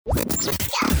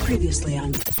Previously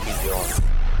on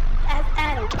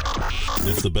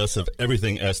It's the best of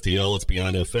everything STL. It's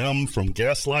Beyond FM from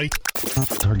Gaslight.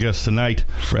 Our guest tonight,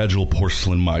 Fragile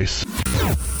Porcelain Mice.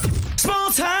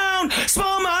 Small town,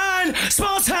 small mind,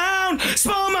 small town,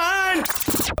 small mind.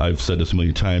 I've said this a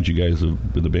million times. You guys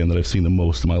have been the band that I've seen the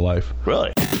most in my life.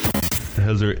 Really?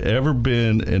 Has there ever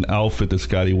been an outfit that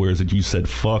Scotty wears that you said,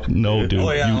 fuck no, dude?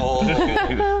 Oh,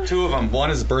 yeah. Two of them. One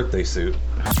is a birthday suit.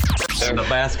 And the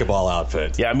basketball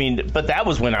outfit. Yeah, I mean, but that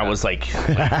was when I was like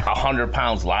 100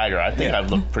 pounds lighter. I think I'd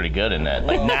look pretty good in that.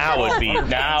 Like now it'd be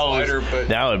now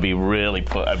it'd be really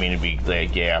it'd be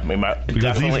like I mean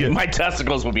my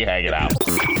testicles would be hanging out.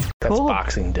 That's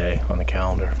Boxing Day on the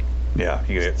calendar. Yeah,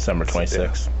 December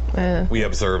 26th. Yeah. We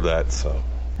observe that, so.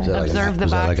 Is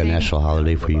that like a national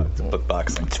holiday for you? But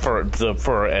boxing. It's for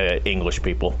English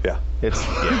people. Yeah. It's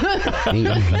in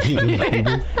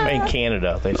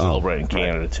Canada. They celebrate in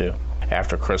Canada too.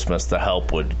 After Christmas, the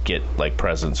help would get like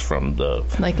presents from the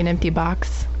an empty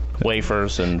box,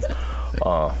 wafers and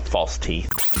false teeth.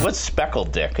 What's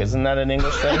speckled dick? Isn't that an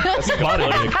English thing? That's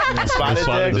Spotted dick.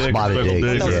 Spotted dick. Spotted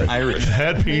dick. Yeah. Irish.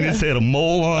 Had penis, had a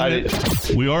mole on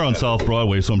it. We are on South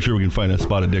Broadway, so I'm sure we can find that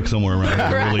spotted dick somewhere around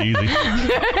here really easy.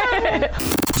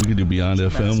 We could do Beyond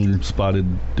FM spotted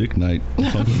dick night or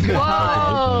something.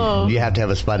 Whoa! You have to have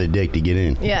a spotted dick to get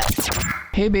in. Yeah.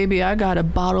 Hey, baby, I got a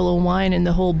bottle of wine and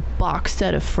the whole box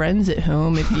set of friends at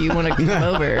home if you want to come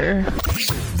over.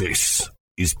 This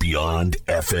is Beyond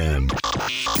FM.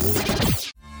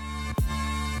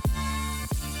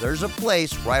 There's a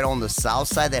place right on the south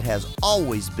side that has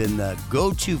always been the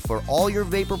go-to for all your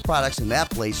vapor products, and that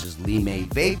place is Limay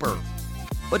Vapor.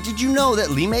 But did you know that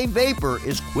Limay Vapor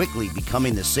is quickly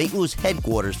becoming the St. Louis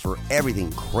headquarters for everything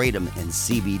Kratom and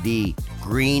CBD?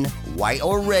 Green, white,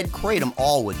 or red Kratom,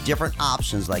 all with different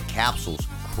options like capsules,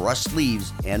 crushed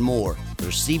leaves, and more. Their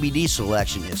CBD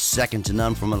selection is second to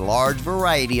none from a large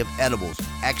variety of edibles,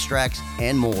 extracts,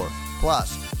 and more.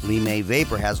 Plus, Limay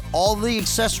Vapor has all the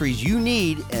accessories you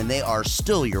need, and they are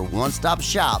still your one-stop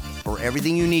shop for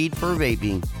everything you need for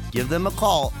vaping. Give them a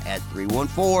call at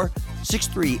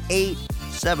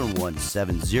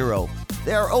 314-638-7170.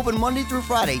 They are open Monday through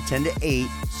Friday, 10 to 8,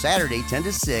 Saturday, 10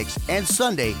 to 6, and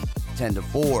Sunday, 10 to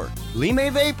 4.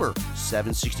 Limay Vapor,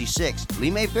 766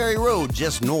 Limay Ferry Road,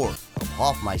 just north of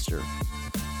Hoffmeister.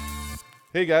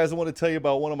 Hey guys, I want to tell you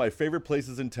about one of my favorite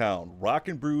places in town,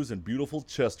 Rockin' Brews in beautiful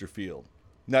Chesterfield.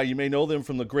 Now, you may know them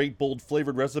from the great bold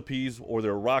flavored recipes or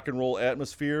their rock and roll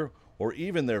atmosphere or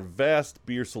even their vast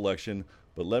beer selection,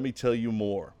 but let me tell you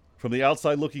more. From the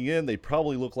outside looking in, they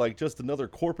probably look like just another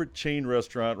corporate chain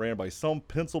restaurant ran by some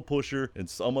pencil pusher in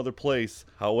some other place.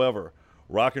 However,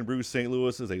 Rockin' Brews St.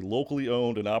 Louis is a locally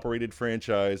owned and operated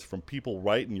franchise from people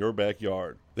right in your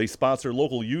backyard. They sponsor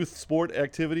local youth sport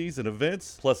activities and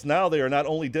events, plus now they are not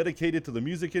only dedicated to the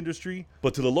music industry,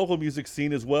 but to the local music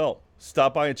scene as well.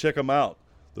 Stop by and check them out.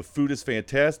 The food is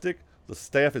fantastic, the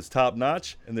staff is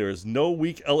top-notch, and there is no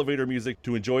weak elevator music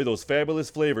to enjoy those fabulous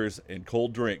flavors and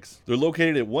cold drinks. They're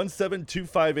located at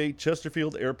 17258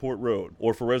 Chesterfield Airport Road,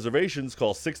 or for reservations,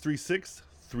 call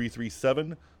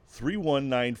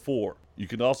 636-337-3194. You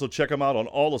can also check them out on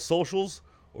all the socials,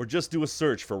 or just do a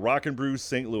search for Rockin' Brews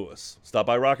St. Louis. Stop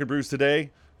by Rockin' Brews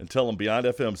today and tell them Beyond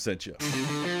FM sent you.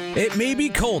 It may be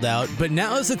cold out, but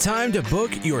now is the time to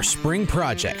book your spring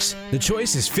projects. The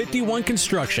choice is 51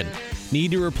 Construction.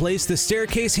 Need to replace the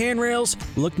staircase handrails?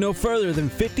 Look no further than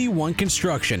 51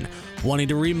 Construction. Wanting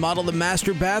to remodel the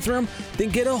master bathroom? Then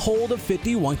get a hold of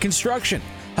 51 Construction.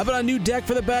 How about a new deck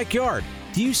for the backyard?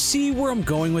 Do you see where I'm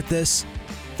going with this?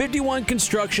 51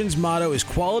 Construction's motto is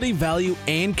quality, value,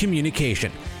 and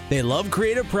communication. They love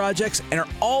creative projects and are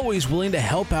always willing to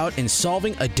help out in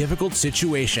solving a difficult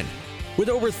situation. With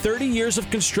over 30 years of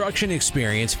construction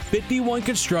experience, 51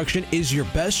 Construction is your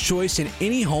best choice in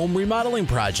any home remodeling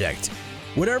project.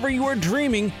 Whatever you are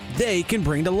dreaming, they can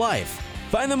bring to life.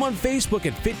 Find them on Facebook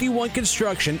at 51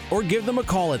 Construction or give them a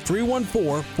call at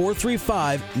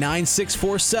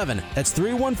 314-435-9647. That's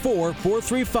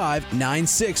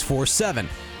 314-435-9647.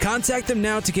 Contact them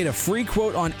now to get a free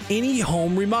quote on any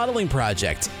home remodeling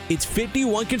project. It's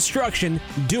 51 Construction,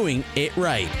 doing it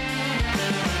right.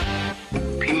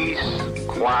 Peace,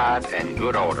 quiet, and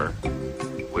good order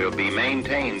will be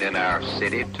maintained in our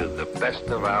city to the best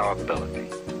of our ability.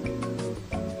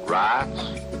 Riots,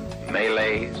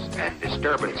 melees, and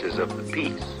disturbances of the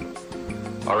peace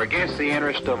are against the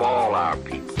interest of all our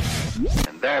people,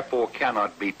 and therefore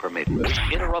cannot be permitted. We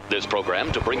interrupt this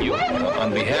program to bring you,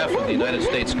 on behalf of the United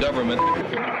States government,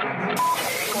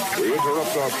 we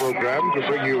interrupt our program to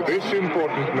bring you this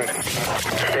important message.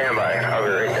 Stand by, I'll be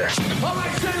right there. All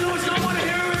right, St. Louis, I want to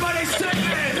hear everybody singing.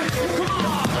 Come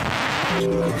on.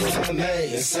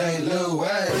 in St.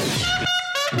 Louis.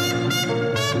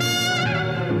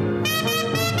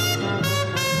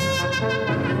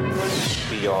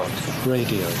 Beyond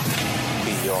radio.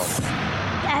 Beyond.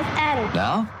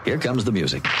 Now, here comes the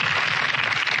music.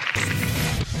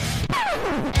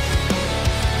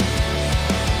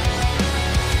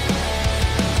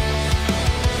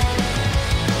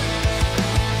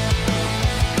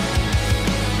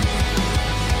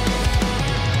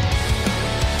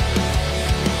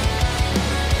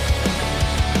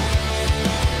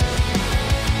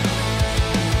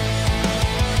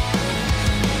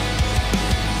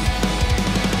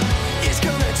 It's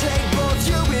gonna take both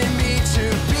you and me to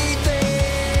beat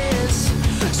this.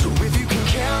 So if you can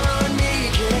count on me,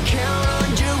 can I count on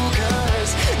you?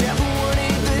 'Cause never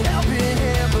wanted the helping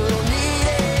hand, but I'll need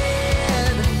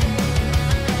it.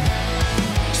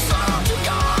 So don't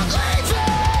go on leaving.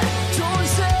 Don't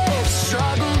say I've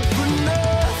struggled for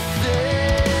nothing.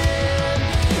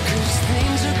 'Cause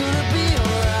things are gonna be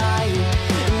alright,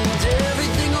 and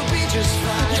everything will be just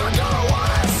fine. You're gonna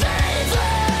wanna save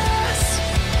this.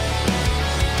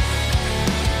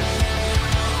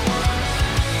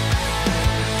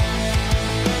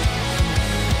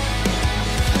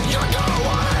 You're gonna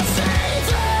wanna save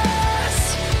this.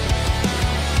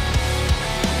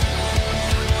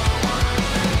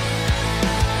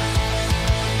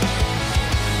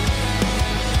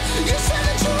 You said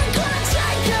that you were gonna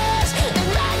take us and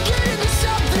make it into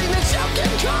something that you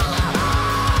can call a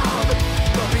home.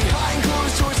 But behind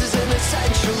closed doors is an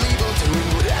essential evil, doing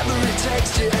whatever it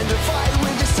takes to end a fight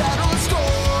with a settled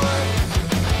score.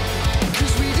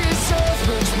 'Cause we deserve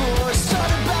much more.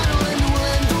 Start a battle and we'll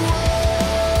end the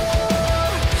war.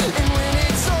 And when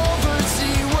it's over,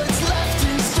 see what's left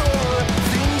in store.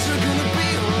 Things are gonna be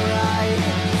alright,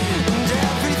 and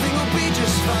everything will be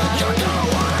just fine. You're gonna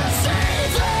wanna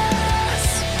save this.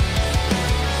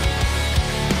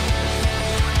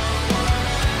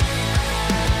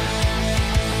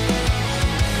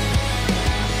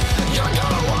 You're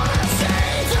gonna wanna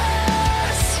save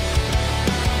this.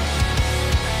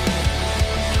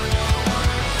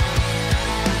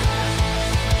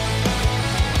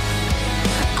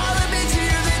 I'll admit to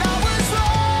you that I was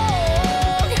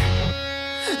wrong,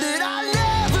 that I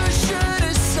never should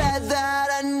have said that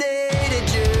I needed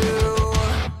you.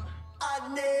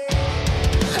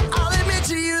 I'll admit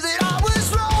to you that I was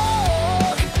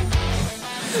wrong,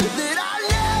 that I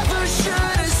never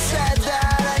should have said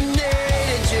that I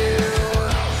needed you.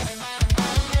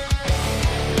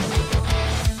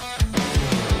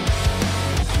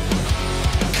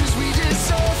 'Cause we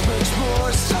deserve much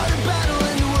more. Start a battle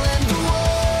and we'll end the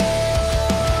war.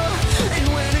 And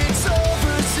when it's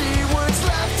over, see what's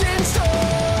left in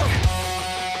store.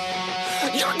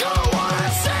 You're gonna wanna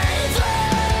save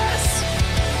this.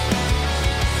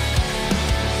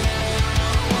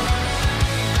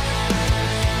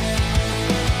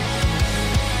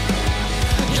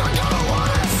 You're gonna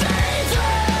wanna save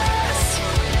this.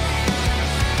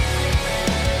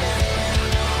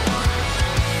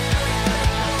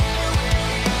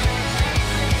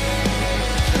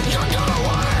 You're gonna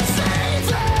wanna save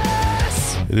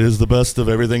this. It is the best of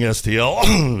everything STL,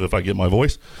 if I get my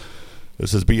voice.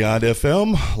 This is Beyond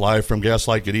FM, live from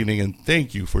Gaslight. Good evening, and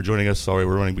thank you for joining us. Sorry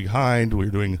we're running behind. We're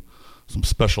doing some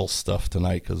special stuff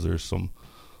tonight because there's some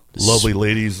lovely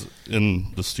ladies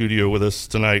in the studio with us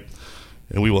tonight.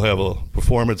 And we will have a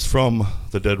performance from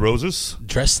the Dead Roses.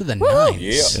 Dressed to the nines.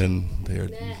 Yeah. And they're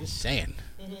Just saying.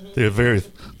 they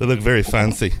look very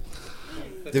fancy.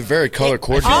 They're very color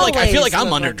coordinated. I feel like I'm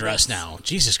underdressed now.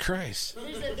 Jesus Christ.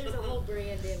 There's a whole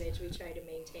brand image we try to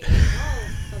maintain in all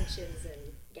functions and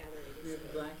gatherings.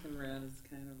 Black and red is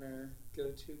kind of our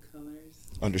go-to colors.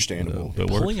 Understandable. That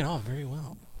Pulling works. it off very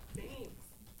well.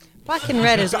 Black and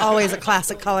red is always a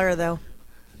classic color, though.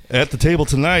 At the table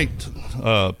tonight,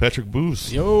 Patrick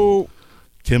Booth. Yo.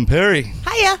 Kim Perry.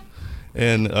 Hiya.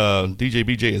 And DJ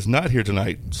BJ is not here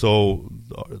tonight, so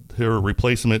her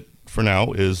replacement for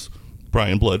now is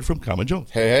Brian Blood from Common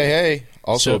Jones. Hey.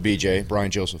 Also a BJ, Brian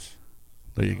Joseph.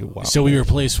 There you go. Wow. So we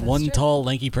replace one tall,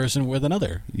 lanky person with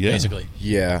another, basically.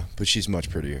 Yeah, but she's much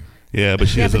prettier. Yeah, but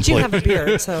she doesn't but you play. have a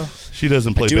beard, so. She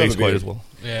doesn't play bass quite as well.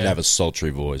 Yeah. And have a sultry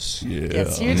voice. Yeah.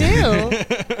 Yes, you do.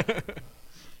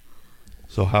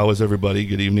 So how is everybody?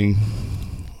 Good evening.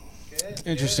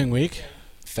 Interesting week.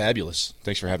 Fabulous.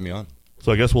 Thanks for having me on.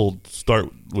 So I guess we'll start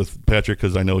with Patrick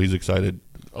because I know he's excited.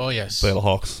 Oh, yes.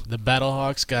 Battlehawks. The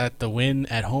Battlehawks got the win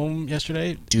at home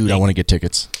yesterday. Dude, I want to get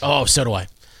tickets. Oh, so do I.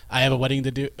 I have a wedding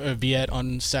to be at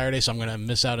on Saturday, so I'm going to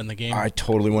miss out on the game. I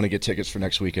totally want to get tickets for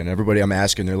next weekend. Everybody I'm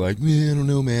asking, they're like, man, I don't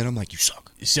know, man. I'm like, you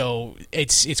suck. So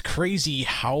it's crazy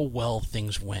how well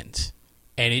things went.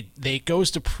 And it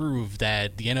goes to prove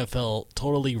that the NFL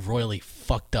totally royally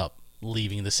fucked up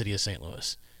leaving the city of St.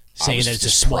 Louis, saying that it's a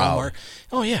small market.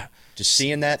 Oh yeah, just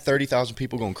seeing that 30,000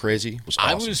 people going crazy was awesome.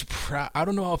 I was proud. I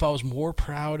don't know if I was more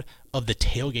proud of the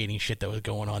tailgating shit that was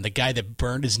going on. The guy that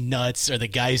burned his nuts, or the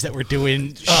guys that were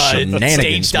doing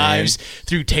stage dives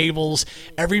through tables.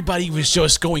 Everybody was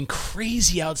just going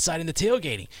crazy outside in the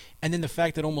tailgating. And then the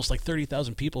fact that almost like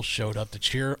 30,000 people showed up to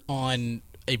cheer on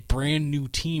a brand new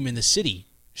team in the city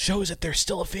shows that there's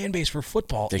still a fan base for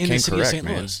football in the city of St.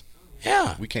 Louis.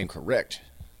 Yeah. We came correct.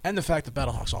 And the fact that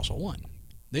Battlehawks also won.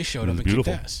 They showed up and kicked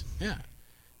ass. Yeah.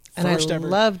 And I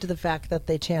loved the fact that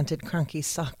they chanted "Crunky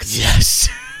sucks." Yes.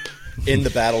 In the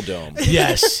Battle Dome.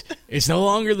 Yes. It's no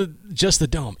longer just the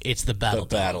dome. It's the Battle Dome.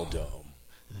 The Battle Dome.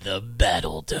 The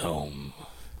Battle Dome.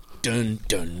 Dun,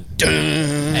 dun, dun.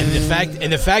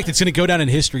 And the fact it's going to go down in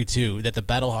history, too, that the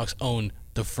Battlehawks own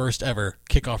the first ever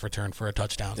kickoff return for a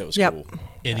touchdown. That was cool.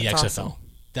 In the XFL. Awesome.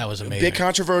 That was amazing. Bit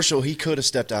controversial. He could have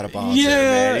stepped out of bounds. Yeah,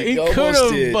 there, man. he could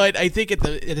have. But I think at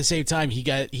the same time, he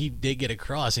did get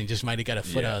across and just might have got a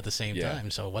foot out at the same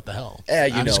time. So what the hell?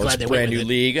 It's a brand new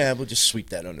league. We'll just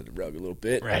sweep that under the rug a little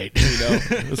bit. Right.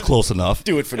 It was close enough.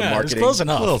 Do it for the marketing. It was close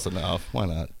enough. Close enough. Why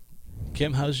not?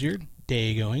 Kim, how's your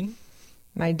day going?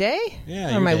 My day?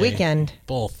 Yeah. Or my weekend?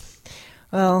 Both.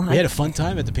 Well, we had a fun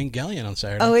time at the Pink Galleon on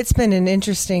Saturday. Oh, it's been an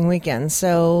interesting weekend.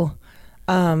 So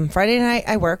Friday night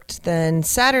I worked. Then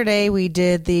Saturday we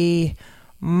did the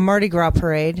Mardi Gras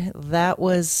parade. That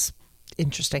was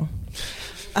interesting.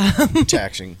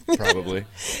 Taxing, probably.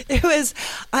 It was.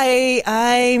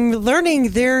 I'm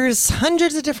learning there's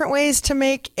hundreds of different ways to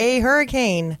make a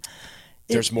hurricane.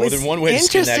 There's more than one way to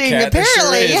skin that interesting, cat.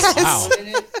 apparently. There sure is.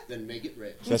 Yes. Wow. Then make it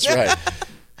rich. That's right.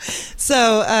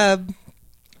 So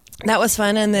that was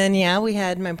fun. And then, we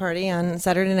had my party on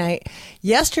Saturday night.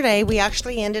 Yesterday, we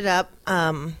actually ended up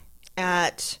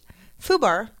at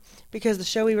Fubar because the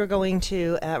show we were going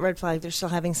to at Red Flag, they're still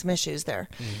having some issues there.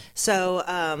 So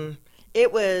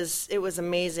it was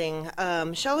amazing.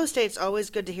 Shallow State's always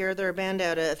good to hear. They're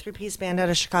a three-piece band out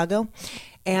of Chicago.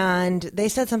 And they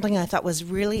said something I thought was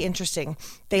really interesting.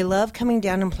 They love coming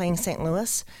down and playing St.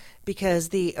 Louis because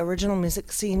the original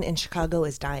music scene in Chicago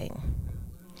is dying.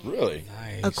 Really?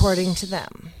 Nice. According to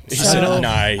them.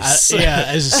 Nice.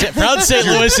 As a proud St.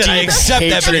 Louis, I accept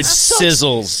that, but it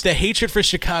sizzles. The hatred for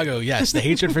Chicago, yes, the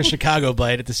hatred for Chicago,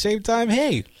 but at the same time,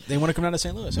 hey, they want to come down to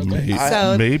St. Louis.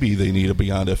 Okay. Maybe they need a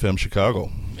Beyond FM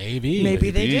Chicago. Maybe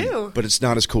they do. But it's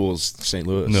not as cool as St.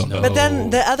 Louis. No. But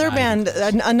then the other band,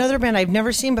 another band I've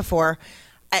never seen before,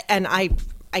 and I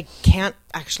can't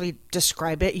actually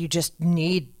describe it.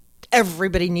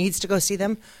 Everybody needs to go see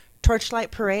them.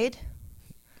 Torchlight Parade.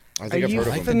 I think I've heard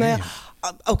of them. Familiar?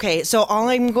 Okay, so all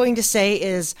I'm going to say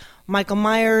is Michael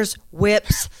Myers,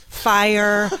 whips,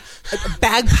 fire,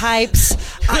 bagpipes.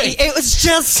 It was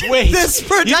just this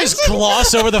production. You just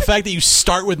gloss over the fact that you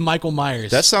start with Michael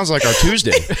Myers. That sounds like our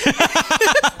Tuesday.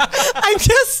 I'm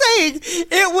just saying,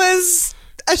 it was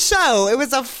a show. It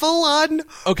was a full-on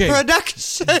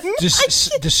production.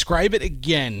 Just describe it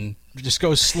again. Just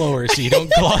go slower so you don't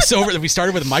gloss over that we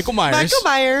started with Michael Myers. Michael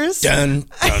Myers. Dun,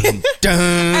 dun, dun.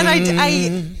 And I,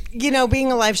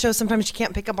 being a live show, sometimes you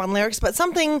can't pick up on lyrics, but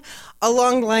something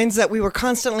along the lines that we were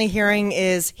constantly hearing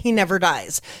is "He never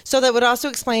dies." So that would also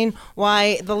explain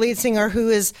why the lead singer, who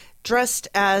is dressed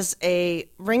as a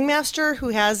ringmaster, who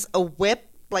has a whip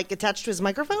attached to his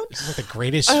microphone. This is like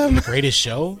the greatest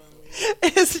show.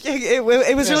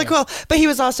 It was really cool, but he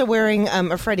was also wearing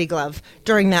a Freddy glove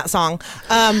during that song.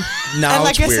 Now and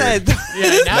like it's weird.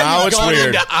 Now it's weird.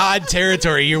 Into odd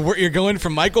territory. You're going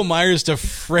from Michael Myers to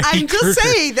Freddy I'm just Krueger.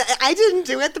 saying that I didn't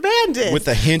do it. The band did, with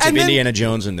a hint of Indiana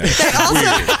Jones in there. They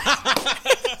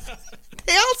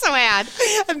also had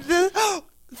the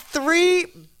 3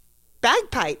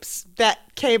 bagpipes that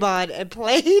came on and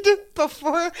played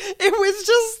before. It was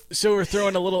just... So we're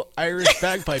throwing a little Irish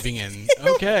bagpiping in.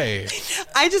 Okay.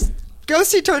 I just... Go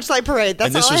see Torchlight Parade.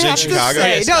 That's all I have to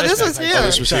say. No, this was here. Oh,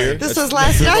 this was here? This was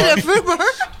last night at Food Bar.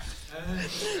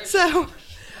 So...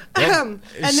 and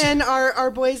then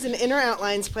our boys in Inner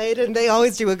Outlines played, and they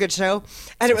always do a good show.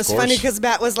 And it was funny because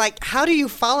Matt was like, how do you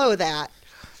follow that?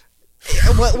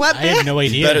 What I have no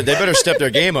idea. They better step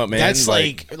their game up, man. That's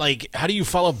like how do you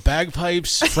follow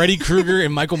bagpipes, Freddy Krueger,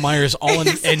 and Michael Myers all in,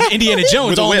 and Indiana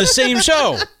Jones all in the same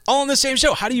show? All in the same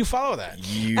show. How do you follow that?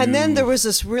 And then there was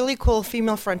this really cool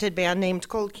female-fronted band named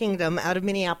Cold Kingdom out of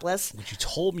Minneapolis. Which you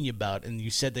told me about, and you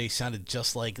said they sounded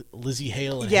just like Lizzie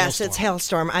Hale and Yes, Hailstorm. it's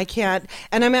Hailstorm. I can't.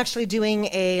 And I'm actually doing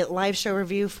a live show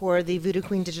review for the Voodoo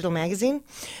Queen Digital Magazine.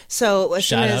 So as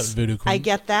soon as I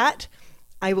get that,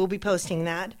 I will be posting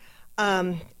that.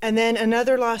 And then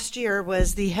Another Lost Year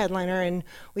was the headliner, and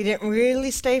we didn't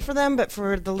really stay for them, but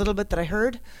for the little bit that I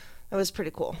heard, that was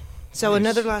pretty cool. So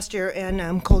Another Lost Year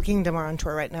and Cold Kingdom are on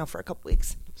tour right now for a couple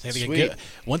weeks.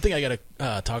 One thing I got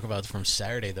to talk about from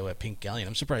Saturday, though, at Pink Galleon,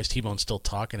 I'm surprised T-Bone's still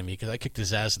talking to me because I kicked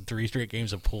his ass in 3 straight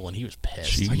games of pool, and he was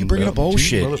pissed. Are you bringing up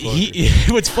bullshit?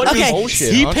 What's funny is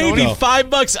he paid me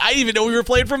 $5. I didn't even know we were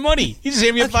playing for money. He just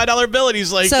gave me a $5 bill, and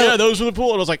he's like, yeah, those were the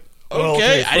pool. And I was like,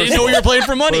 okay. I didn't know we were playing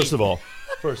for money. First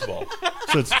of all,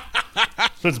 since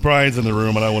Brian's in the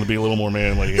room and I want to be a little more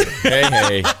manly here.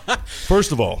 Hey.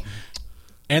 First of all.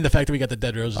 And the fact that we got the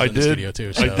Dead Roses in the studio,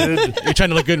 too. So I did. You're trying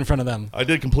to look good in front of them. I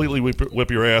did completely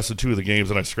whip your ass in 2 of the games,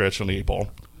 and I scratched on the 8 ball.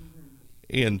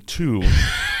 And 2,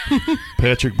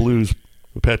 Patrick Blues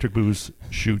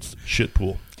shoots shit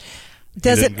pool.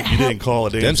 You didn't call a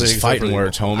damn Them's thing. just fighting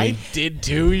words, homie. I did,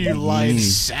 too, you lying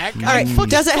sack. All right,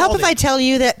 does it help if I tell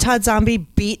you that Todd Zombie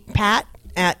beat Pat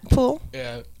at pool?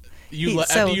 Yeah.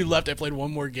 After you left, I played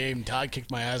one more game. Todd kicked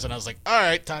my ass, and I was like, all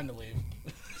right, time to leave.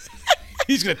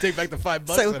 He's going to take back the $5.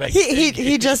 So that I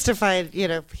he justified, he's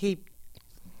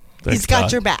got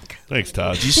Todd. your back. Thanks,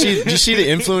 Todd. Do you see the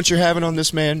influence you're having on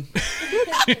this man?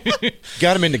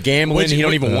 Got him into gambling. He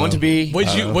don't even want to be.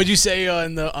 What'd you say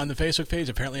on the Facebook page?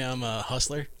 Apparently, I'm a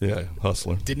hustler. Yeah,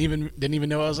 hustler. Didn't even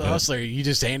know I was a hustler. You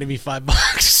just handed me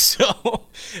 $5, so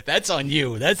that's on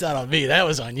you. That's not on me. That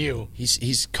was on you.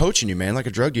 He's coaching you, man, like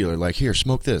a drug dealer. Like, here,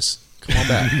 smoke this. Come on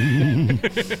back. And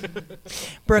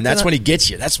that's when he gets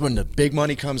you. That's when the big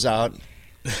money comes out.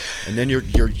 And then you're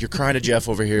crying to Jeff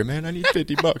over here, man. I need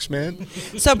 $50, man.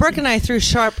 So Brooke and I threw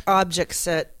sharp objects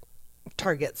at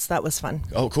targets. That was fun.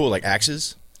 Oh, cool. Like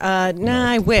axes?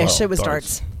 I wish it was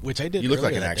darts. Which I did. You look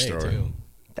like an earlier axe that day, thrower. too.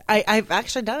 I've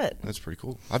actually done it. That's pretty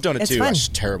cool. I've done it It's too. fun. I'm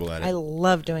just terrible at it. I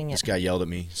love doing it. This guy yelled at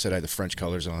me, said I had the French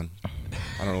colors on. I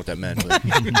don't know what that meant. But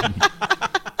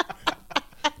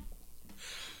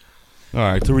All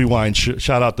right, to rewind,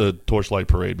 shout out the Torchlight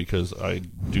Parade because I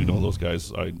do know those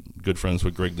guys. I'm good friends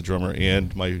with Greg the drummer,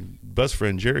 and my best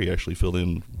friend Jerry actually filled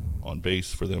in on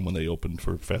bass for them when they opened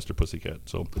for Faster Pussycat.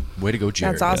 So way to go,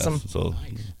 Jerry. That's awesome. So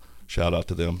shout out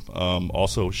to them.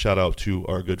 Also, shout out to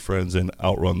our good friends in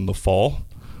Outrun the Fall,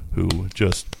 who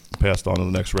just passed on to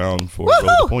the next round for Road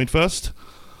to Point Fest.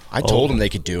 I told them they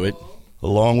could do it.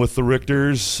 Along with the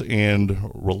Richters and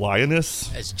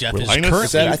Relianus. As Jeff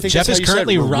is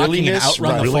currently rocking an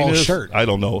Outrun the Fall shirt. I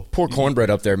don't know. Poor Cornbread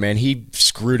up there, man. He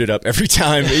screwed it up every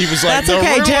time. He was like, That's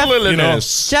okay, Jeff.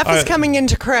 Jeff is coming in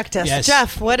to correct us. Yes.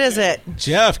 Jeff, what is it?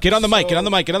 Jeff, get on the mic. Get on the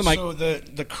mic. So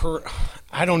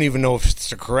I don't even know if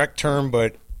it's the correct term,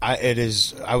 but it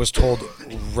is. I was told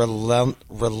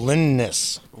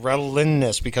Relinus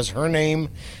because her name.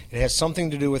 It has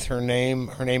something to do with her name.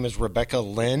 Her name is Rebecca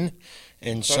Lynn.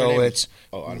 And so it's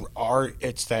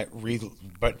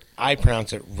but I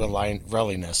pronounce it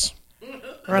Relinus.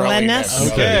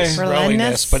 Relinus? Okay.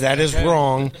 Relinus. But that is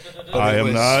wrong. But I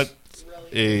am not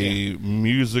a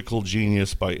musical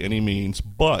genius by any means,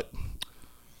 but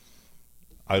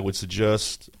I would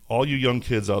suggest all you young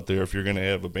kids out there, if you're going to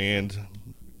have a band,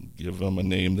 give them a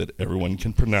name that everyone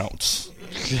can pronounce.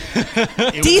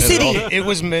 It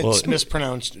was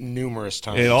mispronounced numerous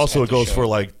times. And also it goes for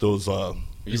like those...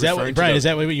 Is that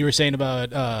what you were saying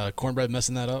about Cornbread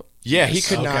messing that up? Yeah, he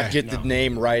could not get the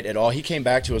name right at all. He came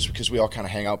back to us because we all kind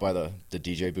of hang out by the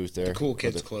DJ booth there. The Cool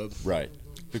Kids Club. Right.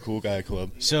 The Cool Guy Club.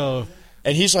 So...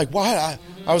 And he's like, "What?"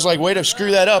 I was like, "Way to screw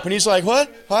that up." And he's like,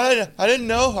 "What? I didn't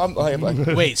know." I'm like,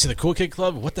 wait, so the Cool Kid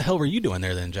Club? What the hell were you doing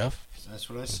there then, Jeff? That's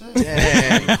what I said.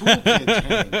 Dang. Cool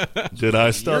kids, Did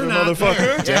I stutter,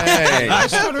 motherfucker?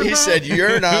 Dang. He said,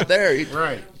 "You're not there."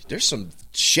 Right. There's some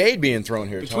shade being thrown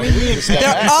here, Tony.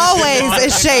 There always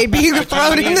is shade being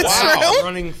thrown in this room.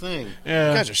 Running thing.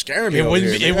 Yeah. You guys are scaring me.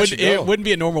 It wouldn't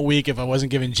be a normal week if I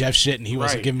wasn't giving Jeff shit and he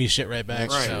wasn't giving me shit right back.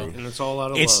 Right. So. And it's all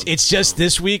out of love. It's just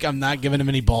this week I'm not giving him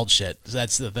any bald shit.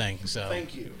 That's the thing. So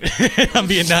thank you. I'm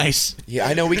being nice. Yeah,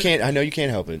 I know we can't. I know you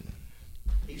can't help it.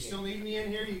 You still need me in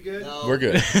here? You good? No. We're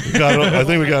good. I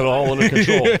think we got it all under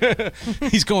control.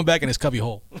 He's going back in his cubby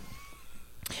hole.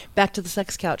 Back to the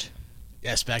sex couch.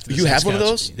 Yes, back to the You sex have one couch. of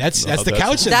those? That's the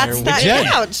couch in there. That's that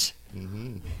couch.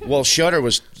 Mm-hmm. Well, Shutter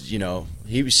was, he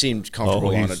seemed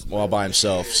comfortable on it all by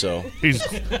himself. So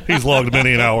he's logged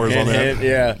many hours on that.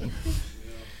 Yeah,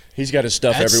 he's got his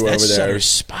stuff everywhere over there. Shutter's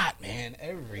spot, man.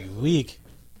 Every week.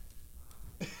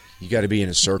 You got to be in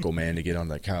a circle, man, to get on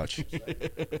that couch.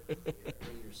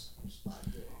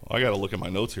 I got to look at my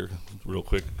notes here real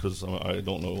quick because I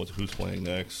don't know who's playing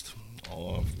next.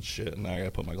 Oh, shit. Now I got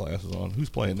to put my glasses on. Who's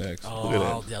playing next?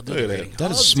 Oh, Look at that.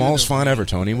 That is the smallest font ever,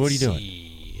 Tony. What are you doing?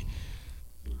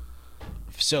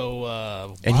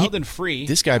 So And Wild and Free.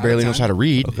 This guy barely knows how to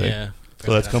read. Okay. Yeah.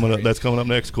 So that's coming up. That's coming up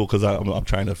next. Cool, because I'm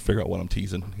trying to figure out what I'm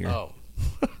teasing here. Oh.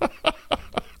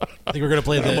 I think we're gonna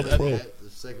play I'm a pro. The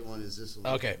second one is this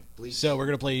one. Okay. So we're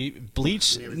gonna play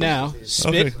Bleach now,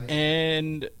 Spit, Okay.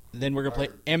 and then we're gonna play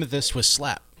Amethyst with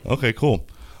Slap. Okay, cool.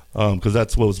 Because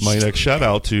that's what was my next shout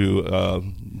out to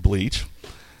Bleach.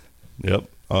 Yep.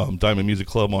 Diamond Music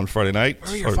Club on Friday night.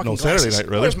 Where are your fucking Saturday glasses? night,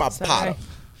 rather. Where's my pot?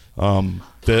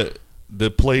 The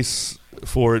place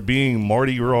for it being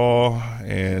Mardi Gras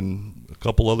and a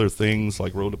couple other things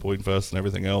like Road to Boyd Fest and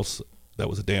everything else, that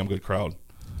was a damn good crowd.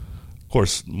 Of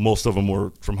course, most of them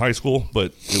were from high school,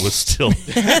 but it was still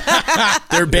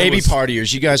They're baby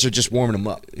partiers. You guys are just warming them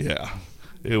up. Yeah,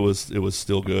 it was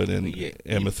still good, and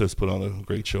Amethyst put on a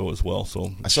great show as well.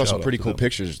 So I saw shout some out pretty to cool them.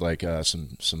 pictures, like some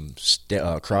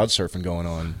crowd surfing going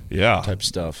on. Yeah, type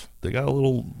stuff. They got a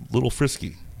little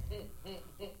frisky,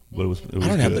 but it was I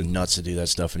don't have the good. nuts to do that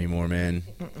stuff anymore, man.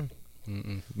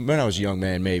 When I was a young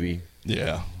man, maybe.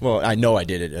 Yeah. Well, I know I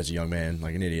did it as a young man,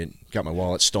 like an idiot. Got my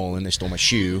wallet stolen. They stole my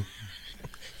shoe.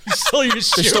 You stole your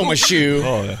shoe. They stole my shoe.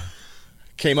 Oh yeah.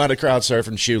 Came out of crowd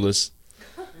surfing shoeless.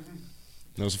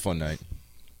 That was a fun night.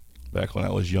 Back when I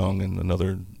was young and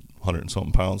another 100 and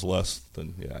something pounds less,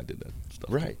 then yeah, I did that stuff.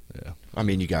 Right. Yeah. I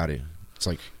mean, you got it. It's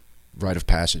like rite of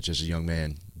passage as a young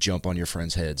man. Jump on your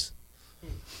friends' heads.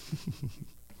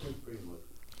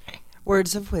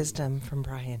 Words of wisdom from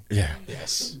Brian. Yeah.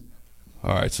 Yes.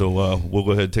 All right, so we'll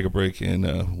go ahead and take a break, and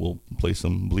we'll play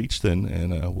some Bleach then,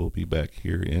 and we'll be back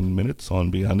here in minutes on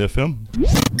Beyond FM.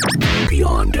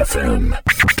 Beyond FM.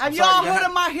 Have y'all heard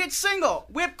of my hit single,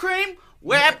 Whipped Cream?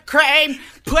 Whipped cream,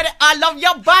 put it all over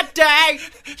your body.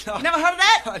 You never heard of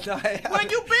that? Where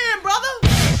you been, brother?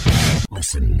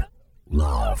 Listen,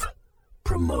 love,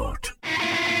 promote.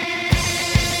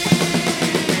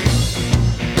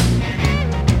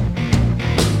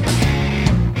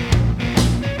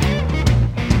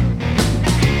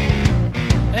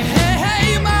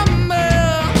 Hey,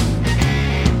 mama,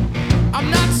 I'm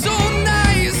not so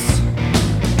nice,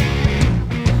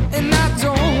 and I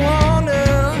don't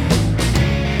wanna,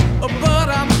 but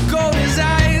I'm cold as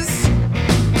ice.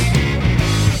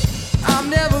 I'm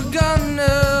never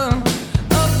gonna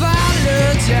apologize.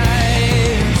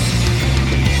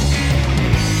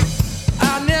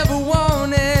 I never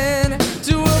wanted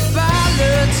to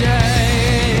apologize.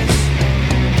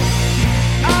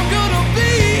 I'm gonna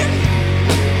be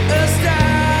a star.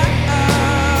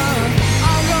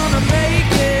 I'm gonna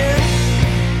make it.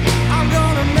 I'm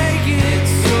gonna make it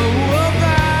so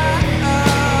bad.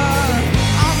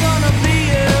 I'm gonna be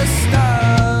a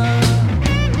star.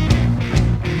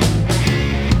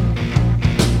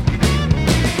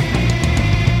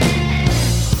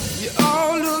 You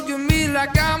all look at me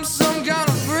like I'm some kind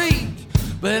of freak,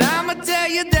 but I'ma tell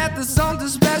you that there's something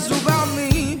special about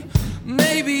me.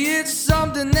 Maybe it's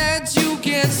something that you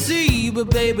can't see, but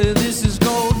baby, this is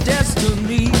called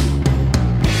destiny.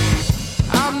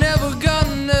 I'm never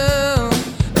gonna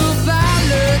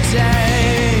apologize.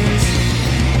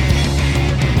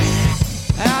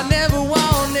 I never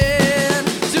wanted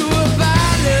to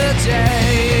apologize.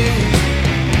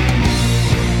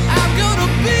 I'm gonna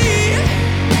be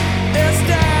a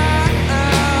star.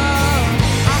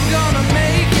 I'm gonna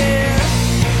make it.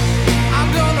 I'm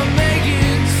gonna make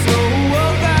it so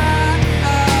bad.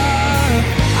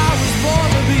 I was born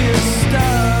to be a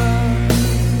star.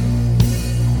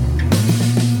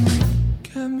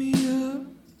 Cut me up.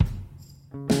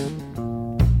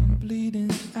 I'm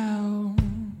bleeding out.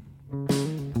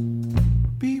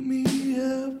 Beat me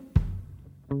up.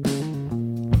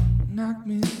 Knock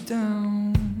me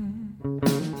down.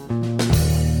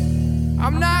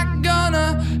 I'm not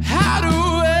gonna hide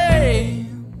away.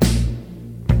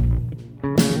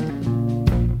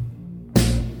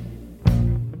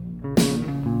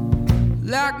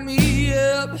 Lock me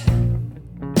up,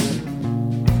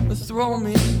 or throw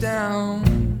me down.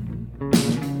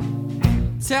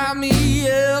 Tie me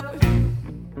up,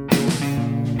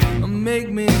 or make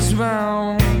me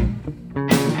drown.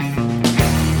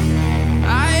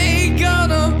 I ain't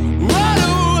gonna run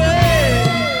away.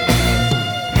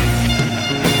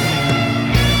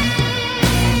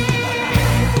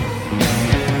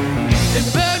 It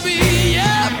burned me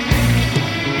up.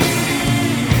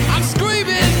 I'm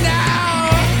screaming now.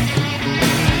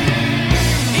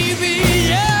 Eat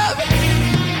me up.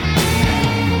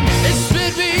 It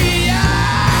spit me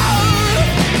out.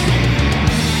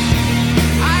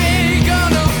 I ain't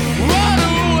gonna run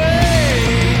away.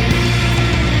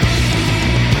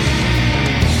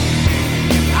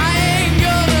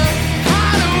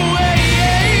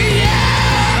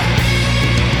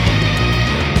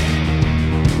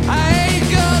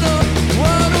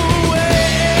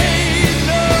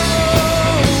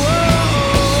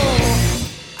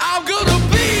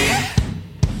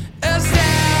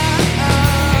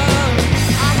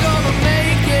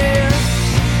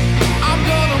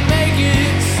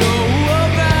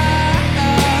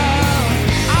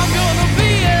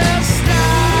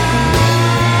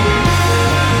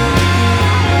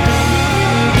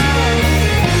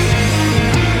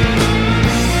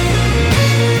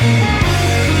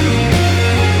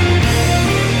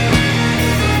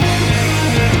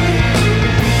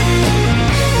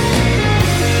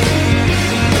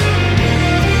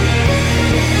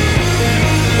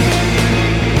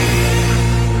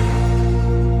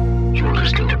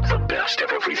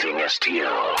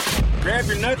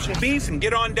 and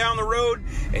get on down the road,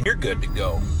 and you're good to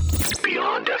go.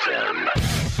 Beyond FM.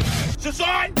 Is this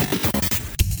on?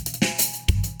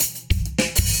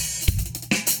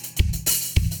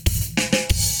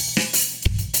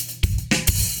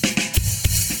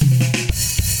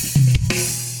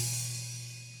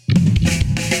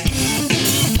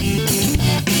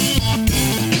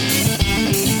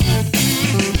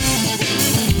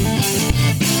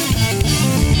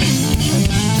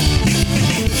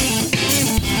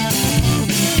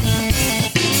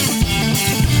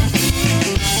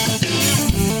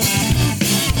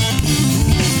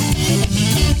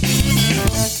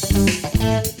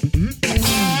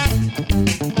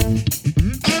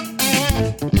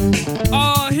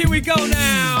 Oh, here we go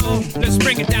now. Let's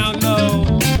bring it down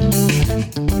low.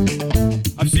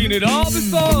 I've seen it all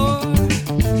before.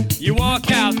 You walk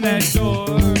out that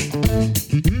door.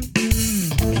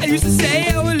 I used to say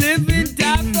I would live and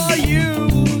die for you,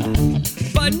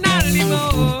 but not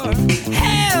anymore.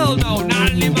 Hell no,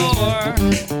 not anymore.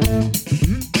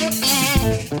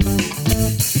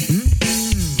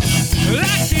 Well,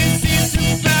 I can't seem to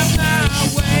find my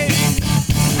way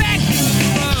back to the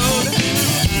road.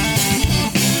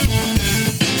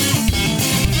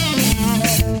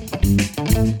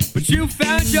 But you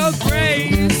found your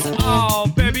grace. Oh,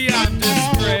 baby, I'm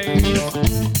disgraced.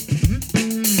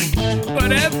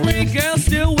 But every girl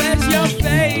still wears your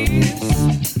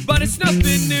face. But it's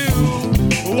nothing new.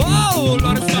 Whoa,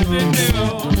 Lord, it's nothing new.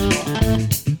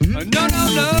 No, no,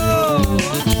 no.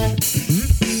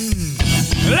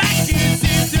 I can't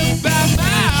seem to find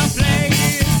my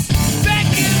place back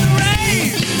in the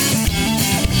rain.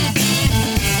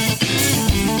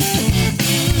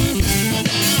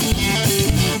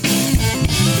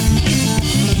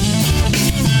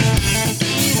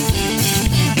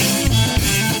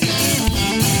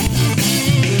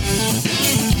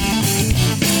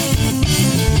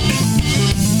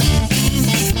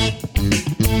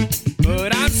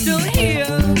 But I'm still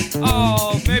here.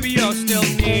 Oh, baby, you're still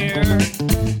near.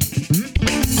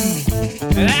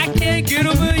 And I can't get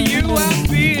over you, I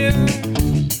fear.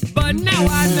 But now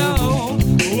I know.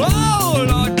 Oh,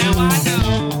 Lord, now I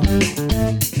know.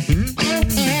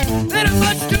 That I'm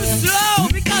much too slow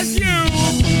because you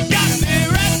got me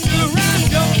wrapped around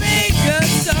your finger,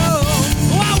 so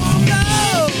I won't go.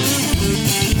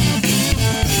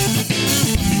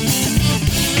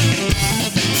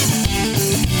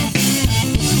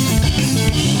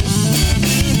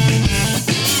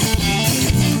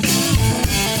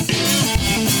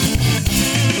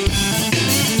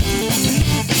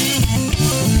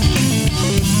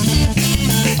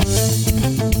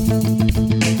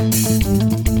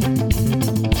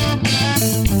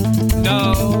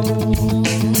 No,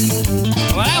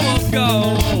 I won't go.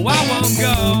 I won't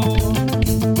go.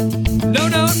 No,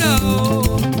 no, no.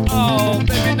 Oh,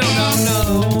 baby, no, no, no.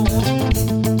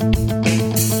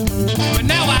 But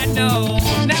now I know.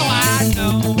 Now I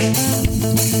know.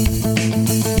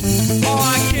 Oh,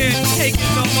 I can't take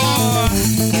it no more.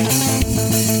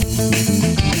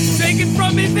 Take it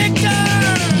from me, Victor.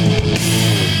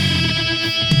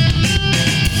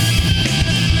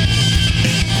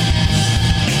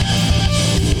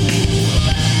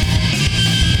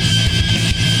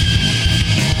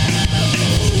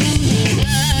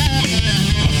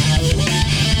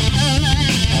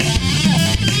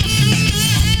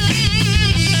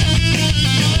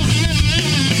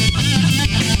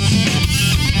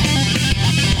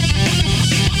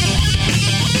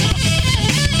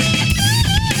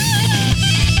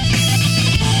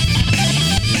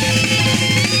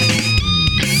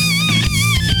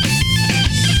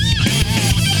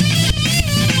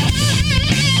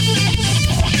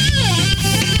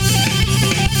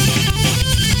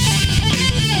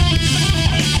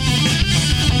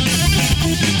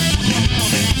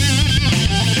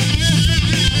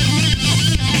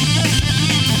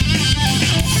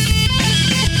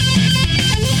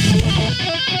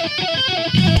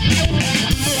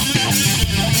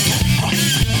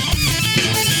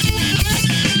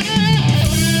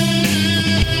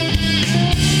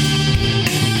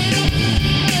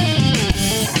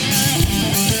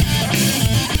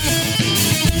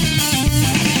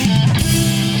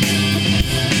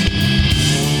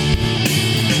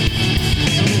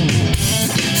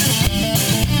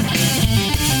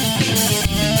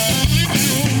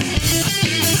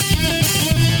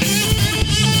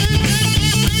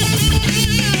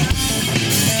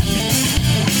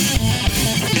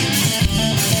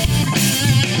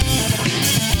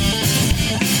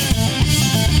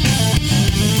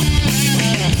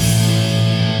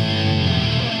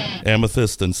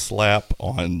 Amethyst and Slap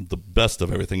on the best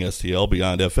of everything STL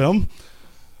Beyond FM.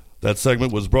 That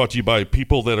segment was brought to you by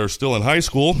people that are still in high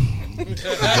school. Because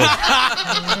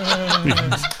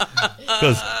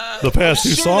the past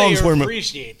two songs were.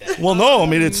 Appreciate that. Well, no, I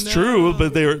mean it's true,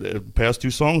 but the past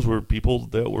two songs were people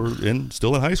that were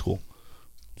still in high school.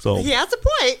 So he has a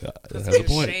point. It has a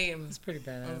point. Shame. It's pretty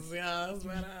badass. Yeah, that's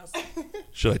badass.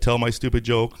 Should I tell my stupid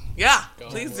joke? Yeah,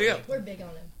 please do. We're big on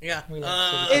him. Yeah.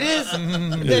 It is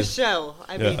the show.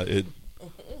 I mean.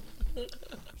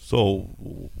 So,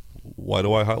 why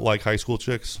do I like high school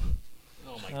chicks?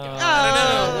 Oh my god! I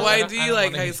don't know. Why do you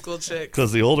like high school chicks?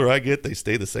 Because the older I get, they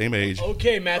stay the same age.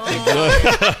 Okay, Matt.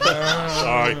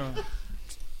 Sorry.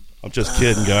 I'm just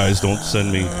kidding, guys. Don't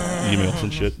send me emails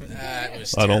and shit.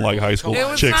 I don't like high school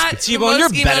chicks. The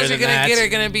most emails you're gonna get are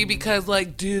gonna be because,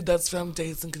 like, dude, that's from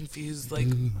Dazed and Confused, like,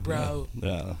 bro.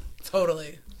 Yeah.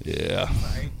 Totally. Yeah.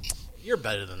 Sorry. You're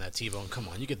better than that, T-Bone. Come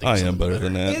on, you can think. I am better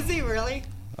than that. Is he really?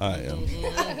 I am.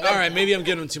 All right, maybe I'm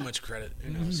giving him too much credit.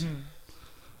 Who knows?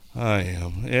 I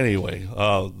am. Anyway,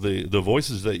 the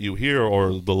voices that you hear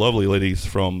are the lovely ladies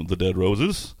from the Dead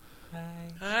Roses.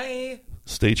 Hi.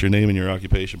 State your name and your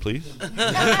occupation, please.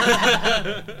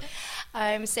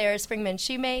 I'm Sarah Springman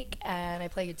Shoemake, and I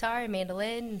play guitar and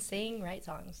mandolin and sing, write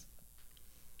songs.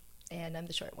 And I'm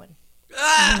the short one.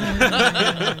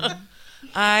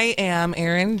 I am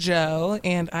Erin Joe,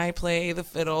 and I play the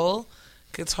fiddle,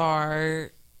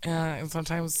 guitar, and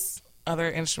sometimes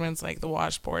other instruments like the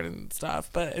washboard and stuff,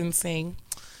 and sing.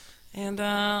 And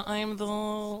I'm the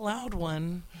loud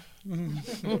one.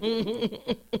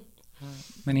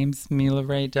 My name's Mila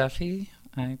Ray Duffy.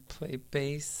 I play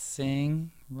bass,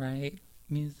 sing, write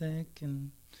music,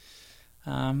 and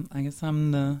I guess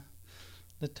I'm the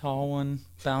tall one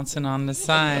bouncing on the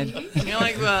side. You're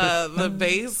like the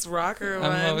bass rocker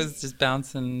one. I'm always just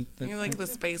bouncing. You're like the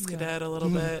space cadet a little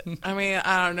bit. I mean,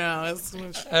 I don't know. It's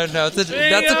I don't know. That's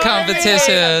a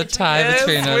competition tie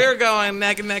between us. We're going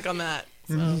neck and neck on that.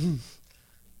 So.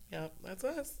 Yep, that's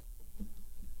us.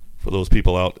 For those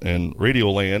people out in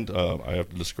Radio Land, I have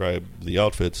to describe the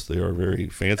outfits. They are very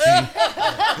fancy,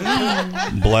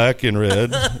 black and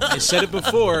red. I said it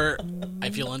before.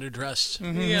 I feel underdressed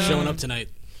Yeah. showing up tonight.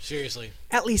 Seriously.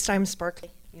 At least I'm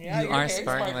sparkly. Yeah, you your are hair's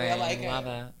sparkly. I like love it.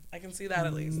 it. I can see that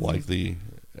at least. Like the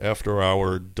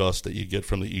after-hour dust that you get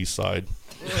from the east side.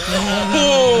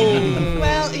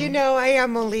 Well, you know, I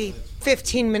am only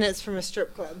 15 minutes from a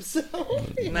strip club, so.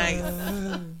 Nice.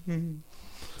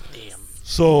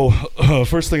 So,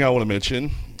 first thing I want to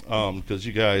mention, because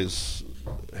you guys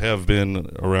have been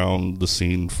around the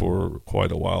scene for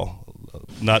quite a while,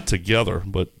 not together,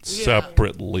 but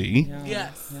separately. Yeah.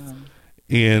 Yes. Yeah.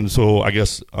 And so I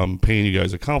guess I'm paying you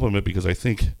guys a compliment because I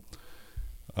think,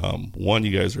 one,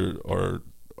 you guys are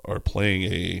playing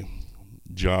a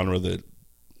genre that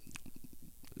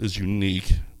is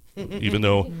unique, even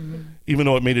though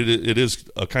it made it is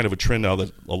a kind of a trend now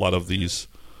that a lot of these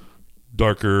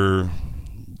darker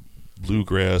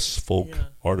bluegrass folk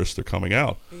artists are coming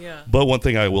out. Yeah. But one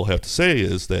thing I will have to say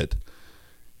is that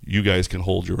you guys can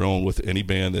hold your own with any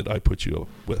band that I put you up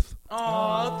with.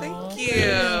 Oh, thank you!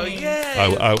 Yay!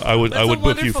 I would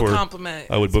book you for compliment.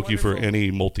 I would book you for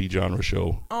any multi-genre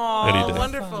show. Oh, any day.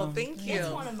 wonderful! Thank you. That's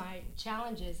one of my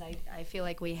challenges I feel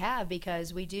like we have,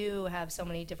 because we do have so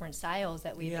many different styles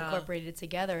that we've incorporated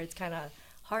together. It's kind of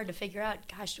hard to figure out,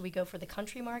 gosh, do we go for the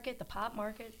country market, the pop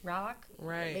market, rock?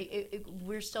 Right.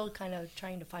 We're still kind of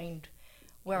trying to find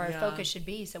where our focus should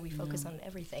be, so we focus on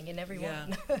everything and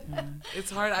everyone.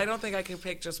 It's hard. I don't think I could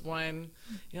pick just one.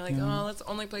 You're like, oh, let's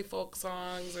only play folk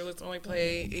songs, or let's only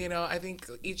play, I think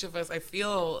each of us, I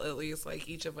feel at least like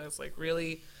each of us like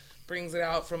really brings it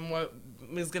out from what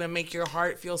is going to make your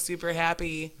heart feel super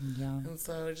happy. Yeah. And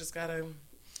so I just got to,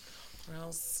 or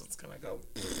else it's going to go.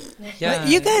 But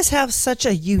you guys have such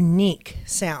a unique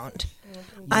sound.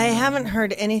 I haven't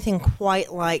heard anything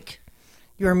quite like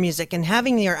your music, and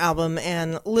having your album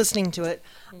and listening to it,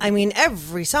 I mean,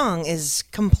 every song is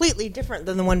completely different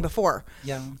than the one before.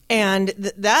 Yeah. And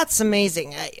that's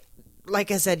amazing.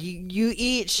 Like I said, you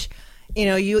each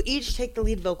take the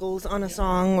lead vocals on a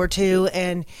song or two,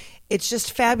 and it's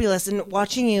just fabulous. And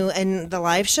watching you in the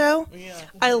live show,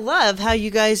 I love how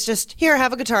you guys just, here,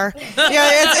 have a guitar.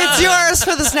 It's yours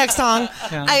for this next song.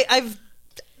 Yeah.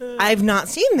 I've not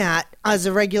seen that as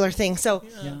a regular thing. So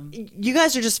you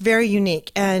guys are just very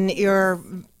unique, and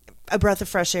a breath of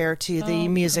fresh air to the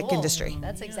music industry.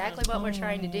 That's exactly what we're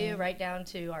trying to do, right down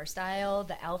to our style,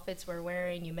 the outfits we're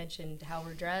wearing. You mentioned how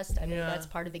we're dressed. I mean, that's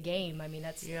part of the game. I mean,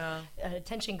 that's an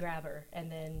attention grabber,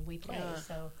 and then we play.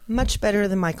 So much better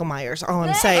than Michael Myers. All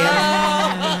I'm saying.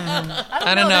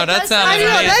 I don't know. That sounds amazing.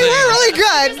 I know they were really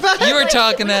good. But you were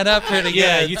talking that up pretty good.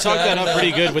 Yeah, you talked that up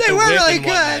pretty good with they the were whip really and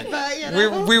good, but you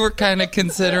know. We were kind of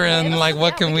considering like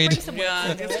what can we do?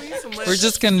 We're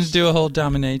just gonna do a whole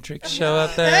dominatrix show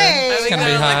up there. Hey. It's gonna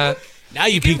be hot. Now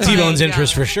you piqued T-Bone's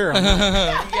interest for sure.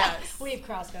 yes, we've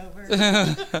crossed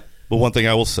over. But one thing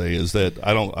I will say is that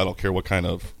I don't care what kind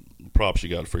of props you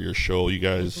got for your show, you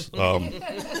guys.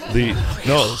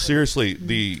 Seriously,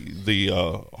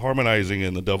 the harmonizing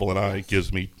in The Devil and I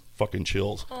gives me fucking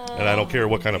chills, and I don't care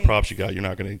what kind of props you got. You're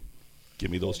not going to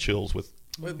give me those chills with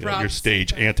your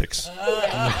stage antics. And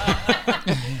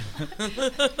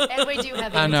we do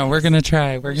have. I know we're gonna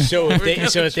try. So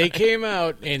if they came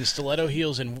out in stiletto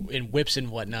heels and whips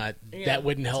and whatnot, that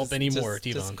wouldn't help anymore,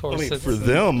 T-Bone. I mean, for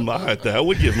them, that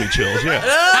would give me chills, yeah.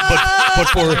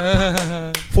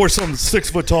 but for some 6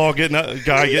 foot tall guy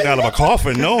getting out of a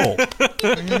coffin, no. But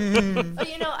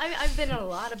you know, I've been in a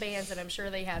lot of bands, and I'm sure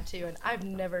they have too. And I've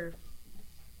never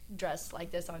dressed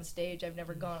like this on stage. I've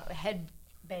never gone head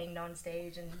banged on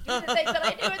stage and do the things that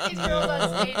I do with these girls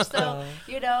on stage. So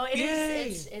you know,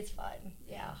 it's fun.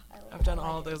 Yeah, I've done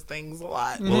all those things a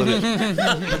lot. Well,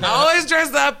 I always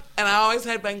dress up and I always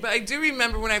headbang. But I do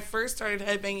remember when I first started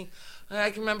headbanging,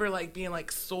 I can remember like being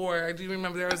like sore. I do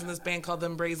remember there was in this band called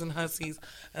Them Brazen Hussies,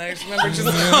 and I just remember just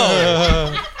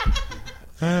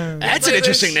that's an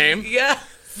interesting name. Yes.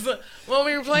 Well,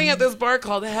 we were playing at this bar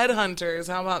called Headhunters.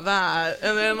 How about that?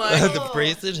 And then like the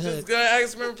bracelet head. I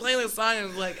just remember playing this song and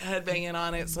was like headbanging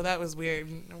on it. So that was weird,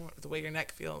 the way your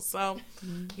neck feels. So,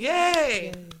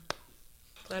 yay!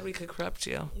 Glad we could corrupt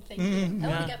you. Thank you. They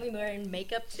got me wearing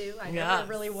makeup too. I never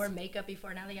really wore makeup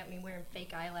before. Now they got me wearing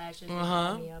fake eyelashes.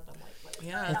 And me up. I'm like,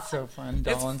 yeah, it's so fun.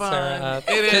 Dolling fun. Sarah up.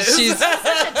 It is. She's such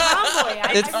a tomboy.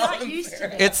 I'm not used to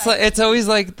this. It's always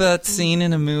like that scene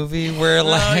in a movie where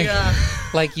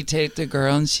like you take the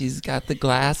girl and she's got the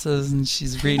glasses and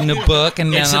she's reading a book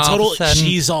and then it's all a total of a sudden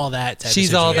she's all that.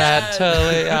 She's all that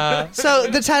totally. So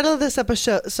the title of this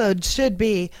episode should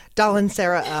be Doll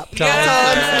Sarah Up.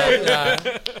 I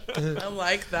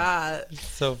like that.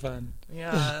 So fun.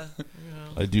 Yeah.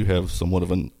 I do have somewhat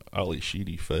of an Ali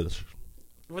Sheedy fetish.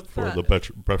 What's for that? the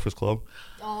Breakfast Club.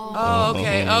 Oh,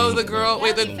 okay. Oh, the girl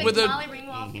with the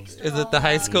is it the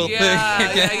high school thing?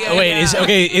 Yeah,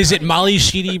 is it Molly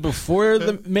Sheedy before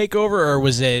the makeover or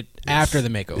was it after the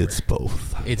makeover? It's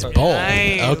both. It's both.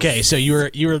 Nice. Okay, so you were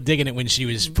digging it when she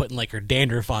was putting like her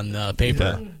dandruff on the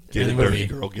paper. Get it dirty,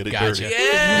 girl. Get it dirty.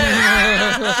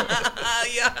 Yeah.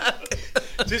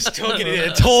 Just took it in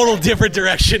a total different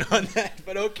direction on that,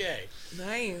 but okay.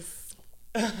 Nice.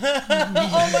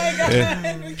 Oh my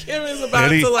God! Kim is about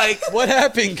to like. What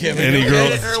happened, Kim? Any girl?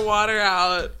 Get her water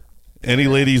out. Any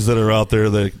ladies that are out there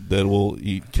that will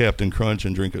eat Captain Crunch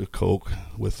and drink a Coke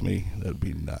with me, that'd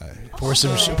be nice. Pour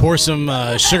some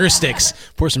sugar sticks.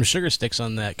 Pour some sugar sticks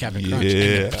on that Captain Crunch.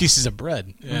 And pieces of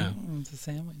bread. Yeah, it's a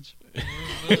sandwich. Snack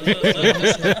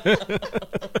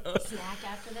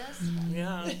after this.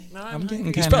 Yeah, no, I'm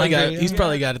getting. He's probably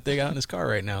got a thing out in his car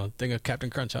right now. Thing of Captain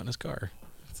Crunch out in his car.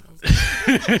 I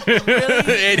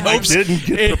didn't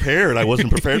get prepared. I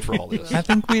wasn't prepared for all this. I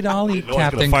think we'd all eat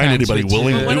Captain Crunch. Find anybody with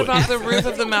willing you. to What do about it. the roof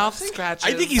of the mouth scratches?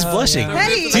 I think he's blushing.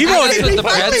 Hey, T-Bone, the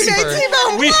bread's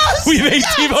for. we made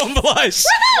T-Bone blush.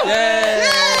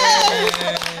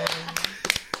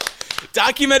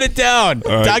 Document it down.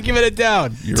 All right. Document it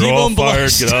down. You're T-Bone all fired.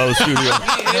 blushed. Get out of the studio. He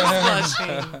is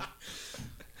blushing.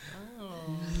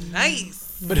 Oh,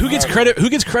 nice. But who gets credit? Who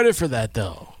gets credit for that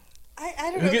though?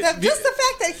 I don't know. Just the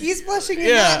fact that he's blushing and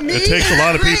Yeah. not me. It takes a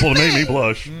lot of is people to great make me thing.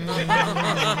 blush.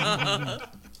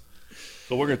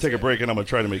 So we're going to take a break, and I'm going to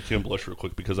try to make Kim blush real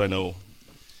quick because I know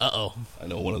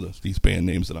one of these band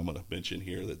names that I'm going to mention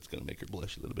here that's going to make her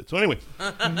blush a little bit. So anyway,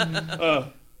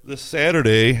 this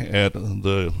Saturday at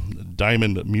the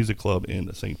Diamond Music Club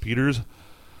in St. Peter's,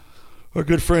 our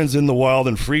good friends In the Wild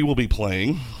and Free will be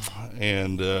playing.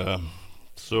 And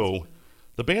so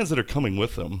the bands that are coming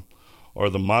with them are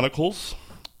the Monocles,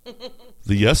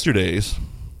 the Yesterdays,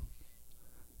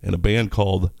 and a band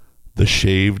called the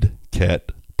Shaved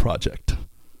Cat Project.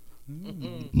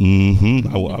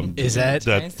 Mm-hmm. Is that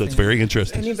that's very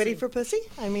interesting? Anybody for pussy?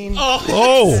 I mean,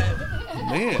 man,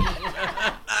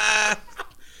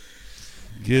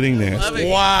 getting nasty.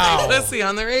 Wow. Pussy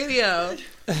on the radio.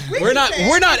 We're not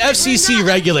FCC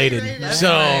regulated,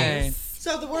 so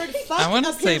So the word fuck I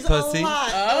wanna say appears pussy. a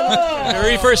lot. The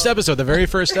very first episode.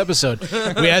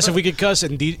 We asked if we could cuss,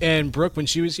 and Brooke, when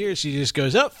she was here, she just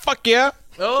goes, "Oh, fuck yeah."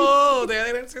 Oh,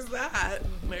 there answers that.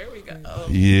 There we go.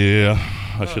 Yeah,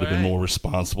 I should have been more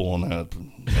responsible on that.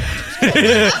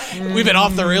 We've been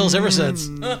off the rails ever since.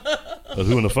 But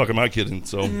who in the fuck am I kidding?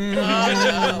 So, all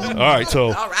right,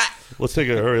 so let's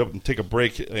hurry up and take a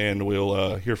break, and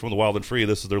we'll hear from the Wild and Free.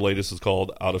 This is their latest. It's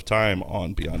called "Out of Time"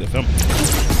 on Beyond FM.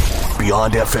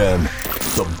 Beyond FM,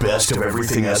 the best of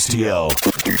everything STL.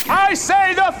 I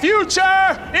say the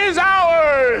future is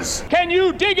ours. Can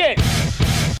you dig it?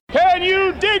 Can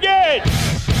you dig it?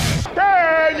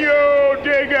 Can you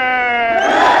dig it?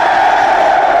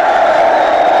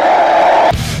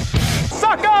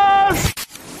 Suckers!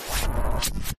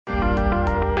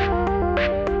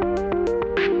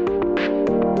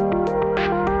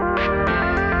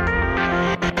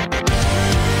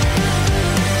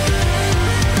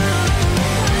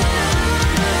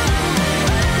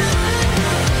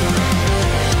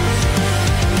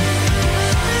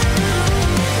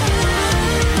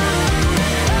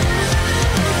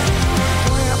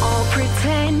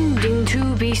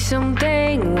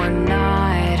 Something one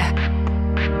night.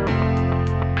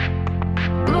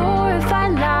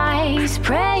 Glorified lies,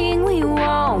 praying we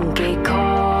won't get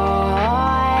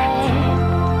caught.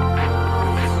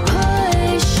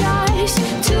 Push us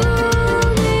to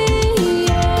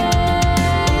the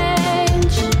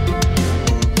edge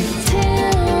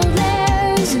till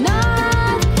there's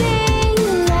nothing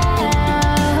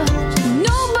left.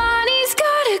 Nobody's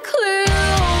got a clue.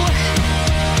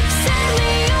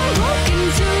 Sadly, I'm broken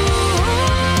too.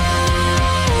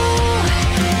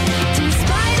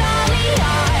 Despite all the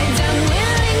odds, I'm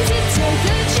willing to take a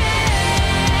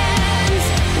chance.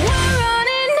 We're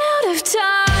running out of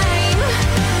time.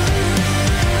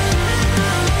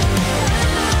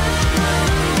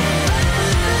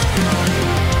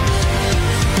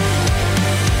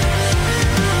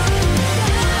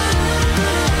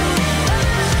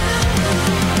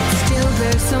 Still,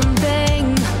 there's something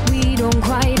we don't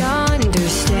quite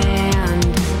understand.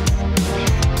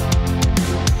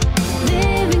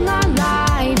 Living our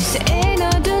lives in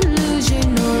a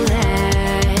delusional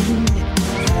land.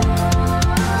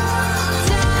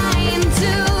 Time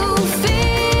to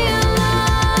feel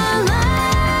alive.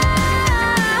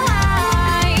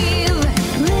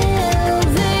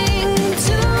 Living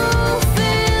to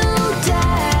feel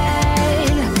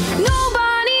dead.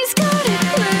 Nobody's got a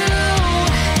clue.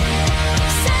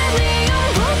 Sadly, I'm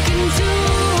broken too.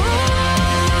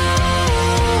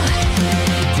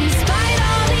 Despite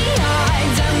all the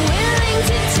odds, I'm willing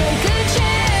to take a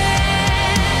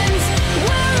chance.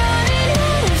 We're running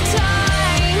out of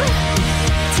time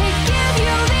to give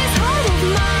you this heart of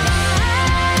mine.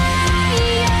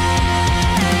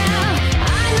 I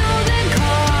know the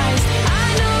cause, I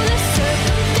know the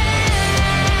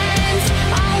circumstance.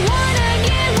 I wanna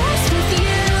get lost with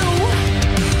you.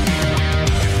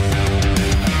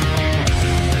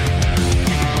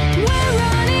 We're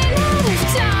running out of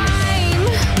time.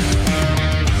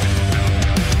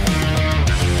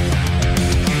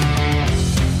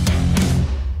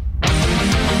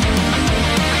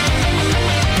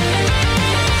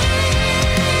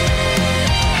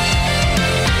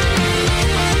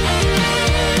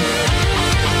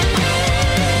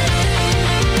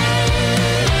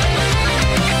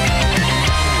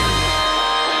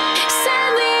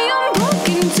 Sadly, I'm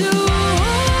broken too.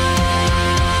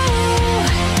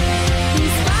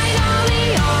 Despite all the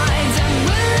odds, I'm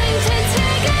willing to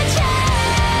take a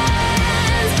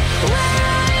chance. We're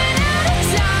running out of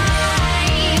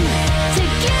time to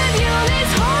give you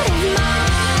this heart of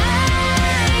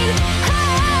mine.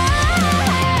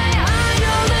 I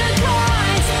know the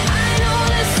cause, I know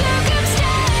the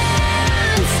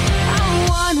circumstance. I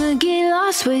wanna get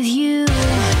lost with you.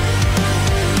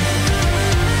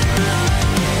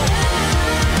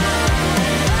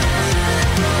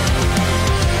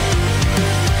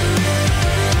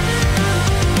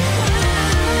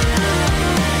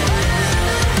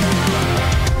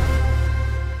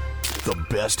 The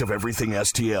best of everything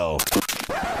STL.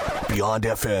 Beyond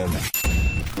FM.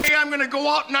 Hey, I'm gonna go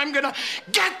out and I'm gonna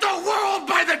get the world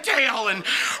by the tail and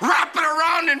wrap it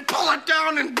around and pull it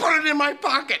down and put it in my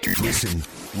pocket. Listen,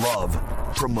 love,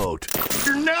 promote.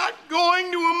 You're not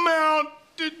going to amount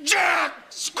to jack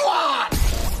squat.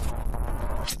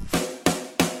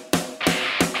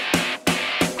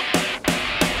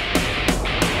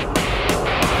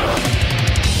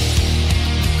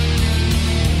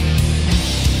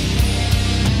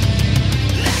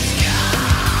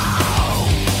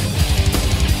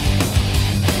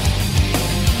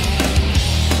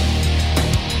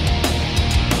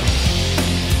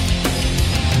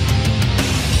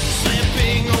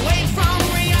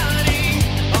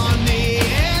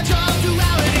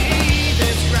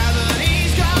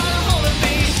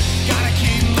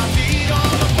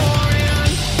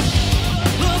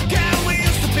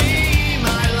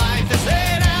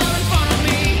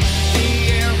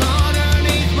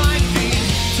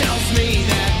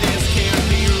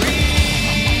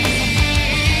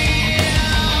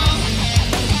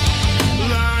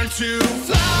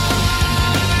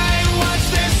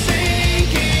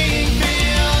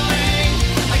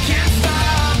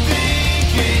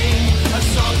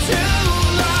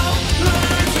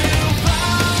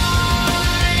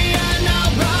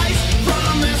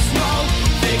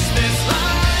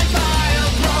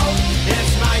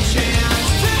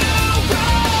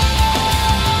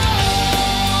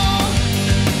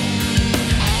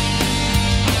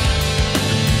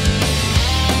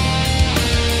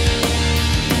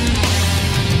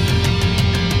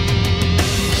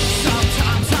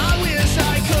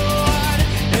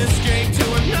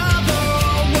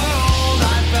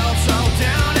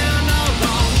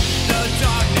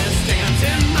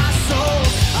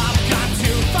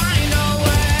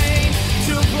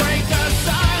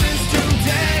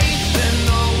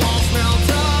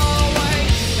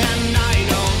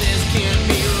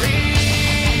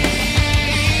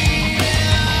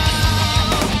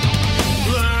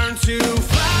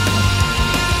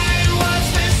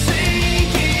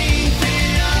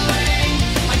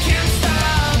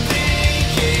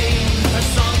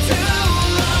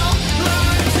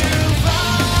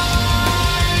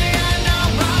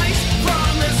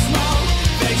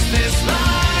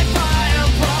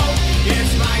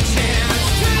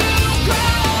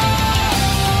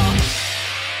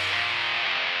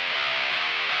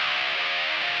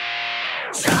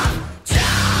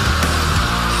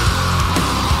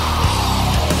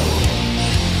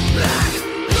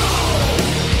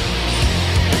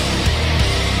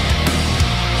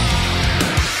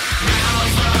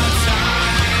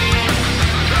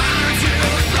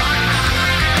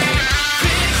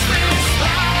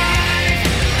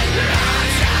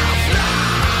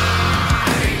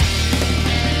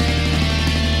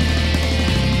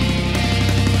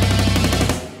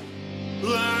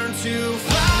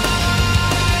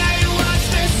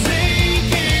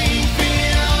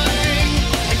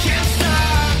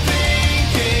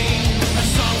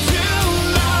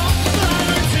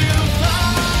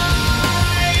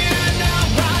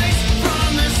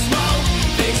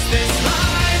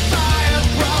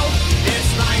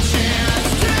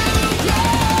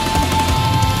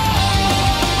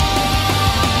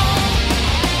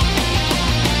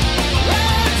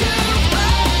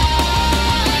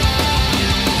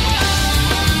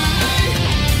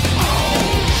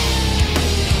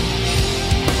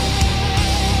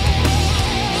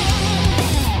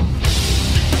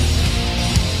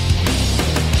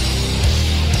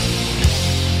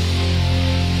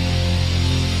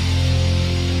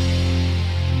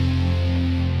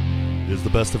 is the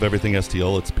best of everything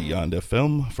STL. It's Beyond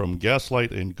FM from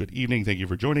Gaslight, and good evening. Thank you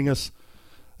for joining us.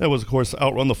 That was, of course,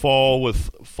 Outrun the Fall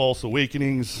with False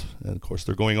Awakenings. And, of course,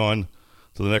 they're going on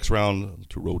to the next round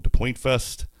to Road to Point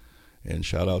Fest. And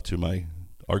shout out to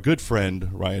our good friend,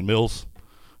 Ryan Mills,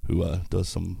 who does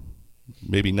some,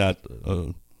 maybe not,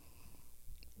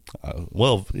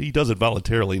 well, he does it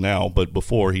voluntarily now, but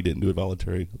before he didn't do it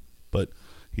voluntarily. But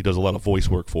he does a lot of voice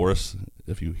work for us.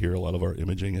 If you hear a lot of our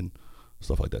imaging and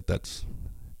stuff like that, that's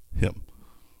him,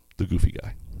 the goofy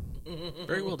guy.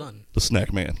 Very well done. The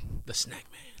snack man. The snack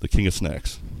man. The king of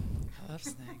snacks. I love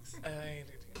snacks. I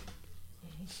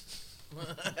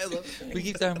love snacks. We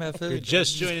keep talking about food. You're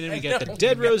just joining in. We got the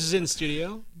Dead Roses in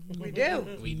studio. We do.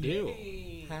 We do.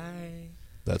 Hi.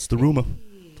 That's the rumor.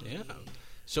 Yeah.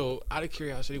 So, out of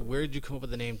curiosity, where did you come up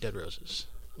with the name Dead Roses?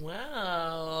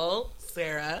 Well,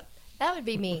 Sarah. That would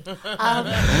be me.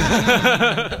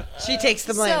 She takes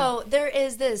the blame. So there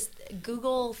is this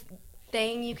Google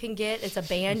thing you can get. It's a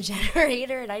band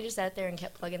generator, and I just sat there and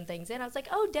kept plugging things in. I was like,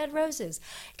 oh, Dead Roses.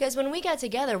 Because when we got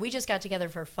together, we just got together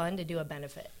for fun to do a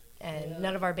benefit. And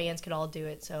none of our bands could all do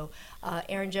it. So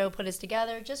Aaron Joe put us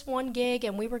together, just one gig,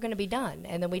 and we were going to be done.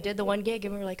 And then we did the one gig,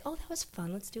 and we were like, oh, that was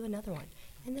fun. Let's do another one.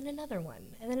 And then another one.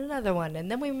 And then another one. And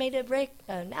then we made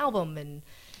an album, and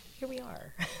here we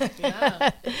are. Yeah.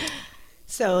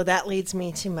 So that leads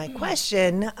me to my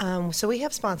question. So we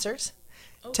have sponsors.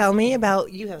 Tell me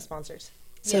about, you have sponsors.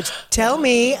 So tell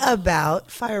me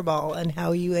about Fireball and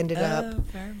how you ended up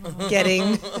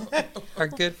getting our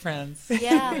good friends.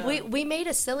 Yeah, we made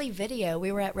a silly video.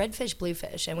 We were at Redfish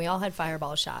Bluefish, and we all had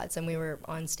Fireball shots, and we were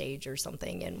on stage or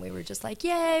something, and we were just like,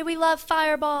 yay, we love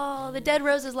Fireball. The Dead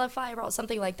Roses love Fireball,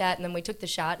 something like that. And then we took the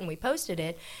shot, and we posted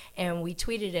it, and we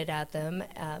tweeted it at them,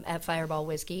 at Fireball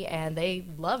Whiskey, and they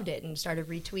loved it and started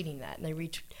retweeting that. And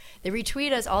they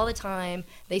retweet us all the time.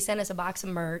 They sent us a box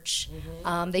of merch.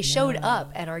 They showed up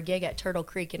at our gig at Turtle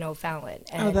Creek in O'Fallon.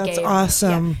 And that's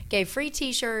awesome. Yeah, gave free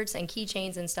T-shirts and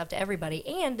keychains and stuff to everybody.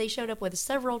 And they showed up with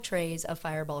several trays of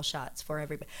Fireball shots for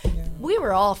everybody. Yeah. We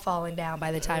were all falling down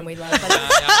by the time we left.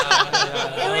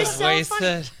 It was so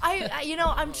wasted. funny.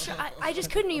 I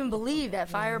just couldn't even believe that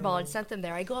Fireball had sent them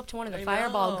there. I go up to one of the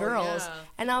Fireball girls,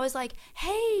 and I was like,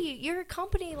 hey, your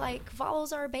company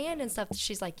follows our band and stuff.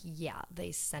 She's like, yeah,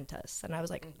 they sent us. And I was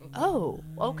like, oh,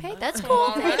 okay, that's cool.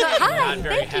 Hi,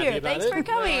 thank you. Thanks for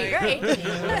coming. Great.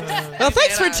 Well,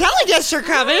 thanks for telling us you're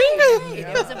coming.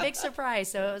 It was a big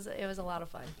surprise, so it was a lot of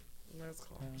fun. That's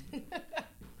cool.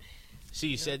 So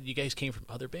you said you guys came from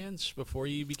other bands before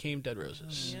you became Dead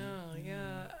Roses.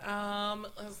 Yeah.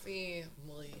 Let's see.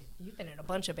 You've been in a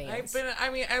bunch of bands.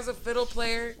 As a fiddle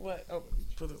player,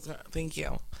 thank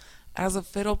you. As a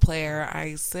fiddle player,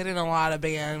 I sit in a lot of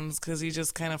bands because you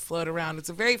just kind of float around. It's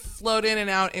a very float in and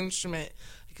out instrument.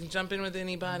 You can jump in with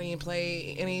anybody and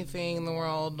play anything in the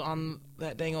world on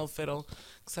that dang old fiddle,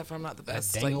 except for I'm not the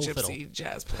best gypsy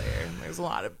jazz player. There's a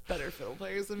lot of better fiddle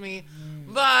players than me.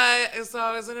 But so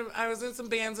I was in some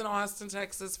bands in Austin,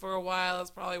 Texas for a while. That's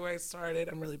probably where I started.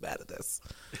 I'm really bad at this.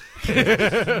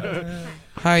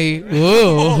 Hi.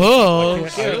 Whoa.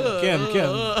 Kim.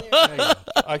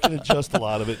 I can adjust a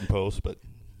lot of it in post, but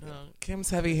Kim's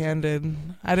heavy-handed.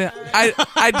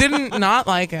 I didn't not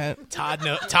like it.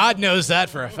 Todd knows that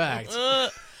for a fact.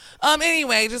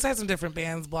 Anyway, just had some different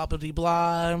bands, blah blah blah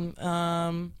blah.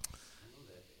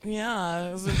 Yeah,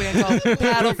 I was in a band called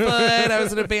Paddlefoot. I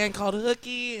was in a band called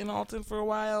Hooky in Alton for a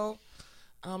while.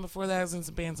 Before that, I was in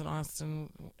some bands in Austin,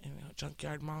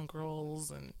 Junkyard Mongrels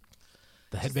and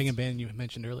the headbanging band you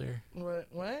mentioned earlier.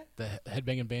 What? The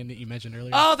headbanging band that you mentioned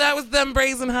earlier. Oh, that was them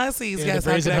Brazen Hussies. Yeah, yes,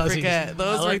 Brazen I Hussies. forget.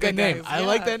 Those I like were good that name. guys. I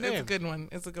like that name. It's a good one.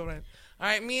 It's a good one. All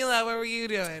right, Mila, what were you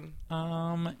doing?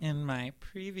 In my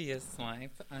previous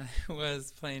life, I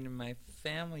was playing in my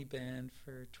family band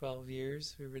for 12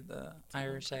 years. We were the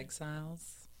Irish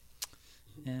Exiles,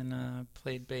 and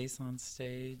played bass on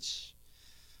stage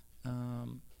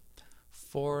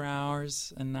 4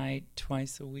 hours a night,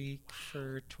 twice a week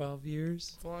for 12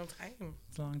 years. It's a long time.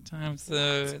 It's a long time.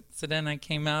 So then I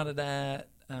came out of that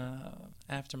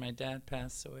after my dad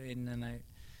passed away, and then I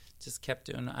just kept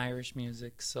doing Irish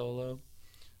music solo.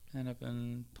 And I've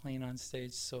been playing on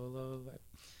stage solo.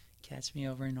 Catch me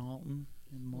over in Alton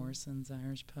in Morrison's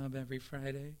Irish Pub every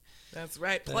Friday. That's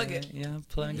right. Plug it. Yeah,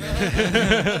 plug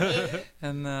it.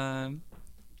 And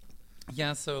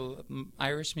so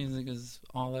Irish music is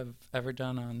all I've ever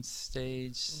done on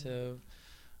stage. So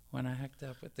when I hooked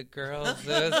up with the girls,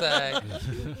 it was like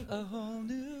a whole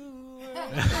new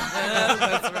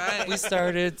That's right. We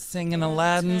started singing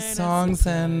Aladdin songs,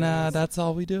 and that's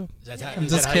all we do. I'm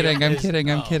just kidding. I'm kidding.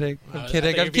 I'm kidding. I'm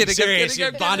kidding. I'm kidding. Serious. I'm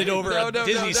You're bonded over No,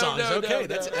 Disney songs. no, Okay, no.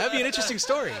 that'd be an interesting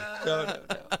story. No.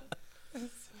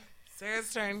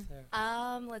 Sarah's turn.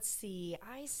 Let's see.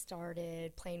 I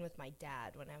started playing with my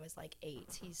dad when I was like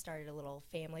 8. He started a little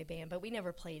family band, but we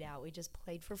never played out. We just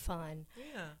played for fun.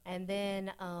 Yeah. And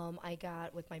then I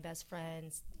got with my best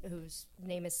friend, whose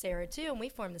name is Sarah too, and we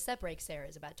formed the Separate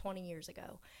Sarahs about 20 years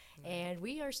ago. And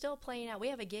we are still playing out. We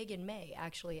have a gig in May,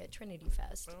 actually, at Trinity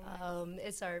Fest.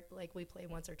 It's our, we play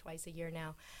once or twice a year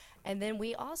now. And then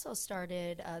we also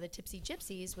started the Tipsy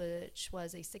Gypsies, which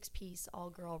was a 6-piece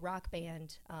all-girl rock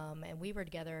band, and we were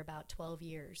together about 12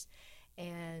 years.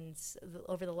 And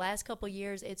over the last couple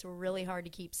years, it's really hard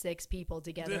to keep 6 people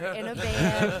together in a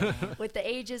band with the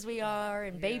ages we are,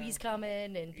 and babies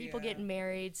coming, and people getting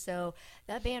married. So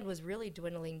that band was really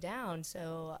dwindling down.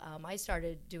 So I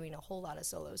started doing a whole lot of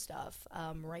solo stuff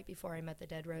right before I met the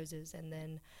Dead Roses, and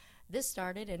then this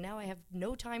started, and now I have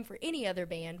no time for any other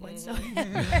band whatsoever.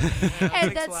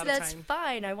 And that's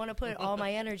fine. I want to put all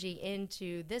my energy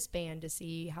into this band to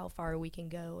see how far we can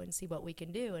go and see what we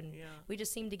can do. And we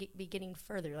just seem to be getting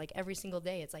further. Like every single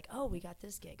day, it's like, oh, we got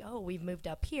this gig. Oh, we've moved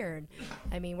up here. And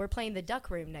I mean, we're playing the Duck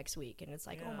Room next week, and it's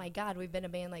like, oh my God, we've been a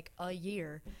band like a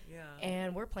year,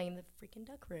 and we're playing the freaking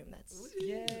Duck Room. That's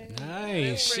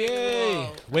Nice. Yay.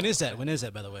 When is that? When is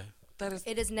that, by the way?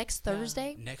 It is next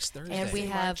Thursday. Next Thursday. And we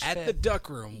have at the Duck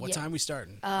Room. What time we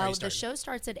starting? The show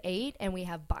starts at 8, and we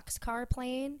have Boxcar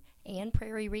playing and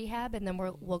Prairie Rehab, and then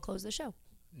we'll close the show.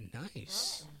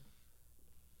 Nice.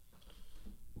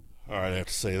 All right, I have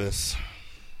to say this.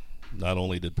 Not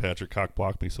only did Patrick cock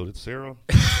block me, so did Sarah.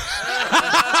 What?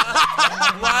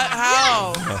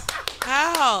 How?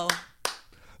 How?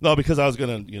 No, because I was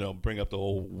gonna, bring up the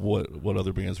whole what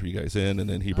other bands were you guys in, and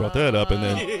then he brought that up,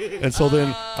 and so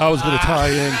then I was gonna tie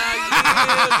in,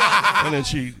 and then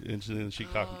she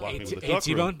cock and blocked me with the Duck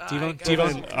Room.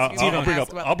 T-Bone.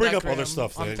 I'll bring up other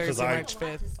stuff then because I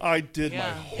did my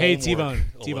homework. Hey, T-Bone.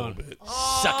 a little bit.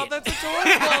 Suck it. That's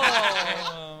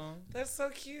adorable. That's so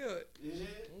cute.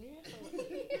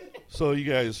 So you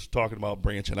guys talking about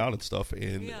branching out and stuff,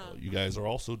 and you guys are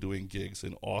also doing gigs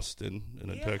in Austin and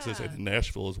in Texas and in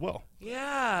Nashville as well.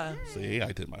 Yeah. See,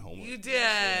 I did my homework. You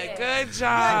did. Good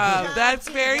job. That's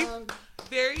very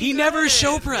He never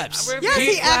show preps.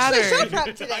 He actually show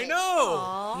prepped today. I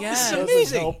know. Yes. It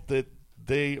doesn't help that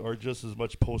they are just as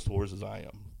much post whores as I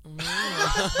am.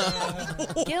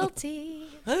 Guilty.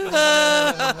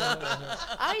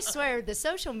 I swear the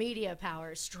social media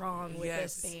power is strong with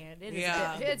this band.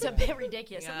 It's a bit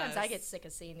ridiculous. Sometimes I get sick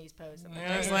of seeing these posts. I'm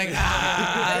It's like,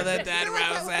 the Dead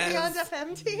Beyond Roses.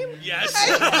 FM team. Yes.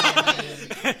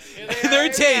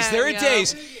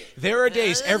 There are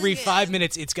days every 5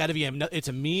 minutes it's got to be it's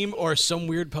a meme or some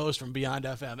weird post from Beyond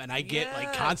FM, and I get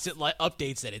like constant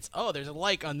updates that it's there's a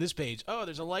like on this page,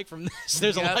 there's a like from this,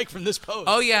 there's a like from this post.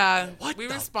 Oh yeah, we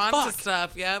the respond fuck? to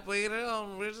stuff. Yep, we're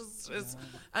just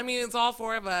it's all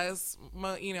 4 of us,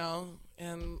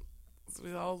 and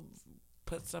we all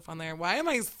put stuff on there. Why am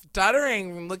I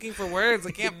stuttering and looking for words?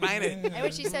 I can't find it. And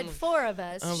when she said 4 of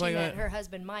us, she like, meant her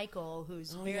husband Michael,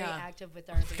 who's very active with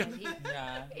our band.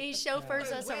 He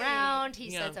chauffeurs us around.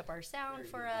 He sets up our sound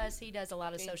for us. He does a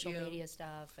lot of social media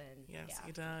stuff. And he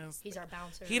does. He's our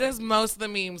bouncer. He does most of the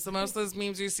memes. So most of those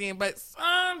memes you're seeing, but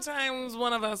sometimes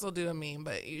one of us will do a meme,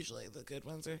 but usually the good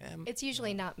ones are him. It's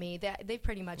usually not me. They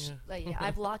pretty much,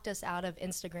 I've locked us out of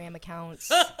Instagram accounts,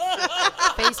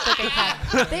 Facebook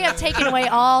accounts. They have taken away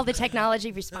all the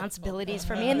technology responsibilities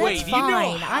for me, and that's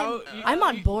fine. I'm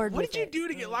on board with it. What did you do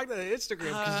to get locked out of Instagram?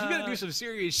 Because you got to do some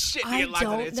serious shit to get locked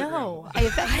out of Instagram. I don't know.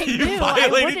 If I knew, I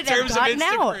wouldn't have gotten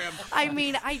out. I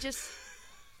mean, I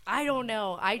don't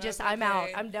know. I'm out.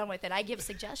 I'm done with it. I give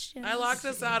suggestions. I locked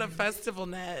us out of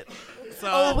FestivalNet.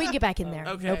 So we can get back in there.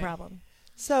 Okay. No problem.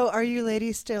 So, are you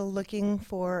ladies still looking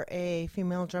for a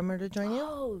female drummer to join you?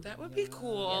 Oh, that would be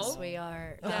cool. Yes, we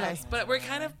are. Yes, but we're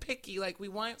kind of picky. Like, we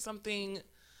want somebody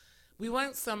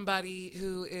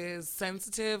who is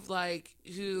sensitive, like,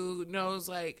 who knows,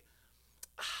 like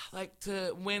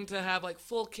when to have, like,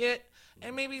 full kit,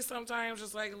 and maybe sometimes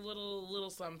just, like, a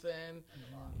little something.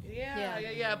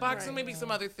 Yeah. Boxing, maybe some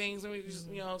other things, maybe just,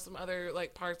 some other,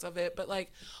 like, parts of it, but,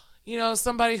 like,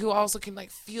 somebody who also can,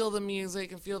 like, feel the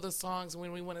music and feel the songs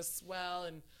when we want to swell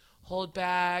and hold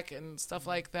back and stuff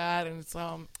like that. And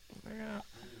so,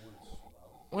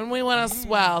 when we want to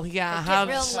swell, get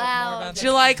real loud. Do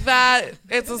you like that?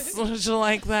 Do you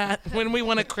like that? When we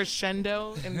want to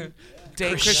crescendo and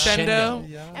Day crescendo.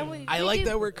 And I like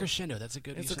that word crescendo. That's a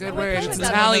good. It's use a of good that word. word. It's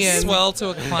Italian. Swell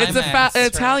to a climax.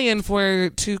 It's Italian for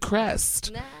to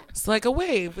crest. It's like a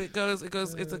wave. It goes.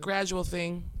 It's a gradual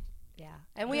thing. Yeah,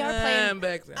 and we are playing.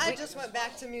 Back then. I just went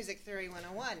back to Music Theory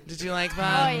 101. Did you like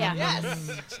that? Oh yeah.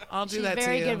 Yes. I'll do She's that to you.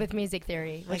 very good with music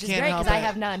theory, which is can't great help because I it.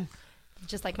 have none.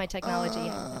 Just like my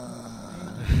technology.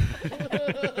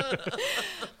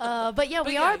 But yeah,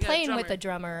 we are playing with a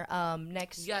drummer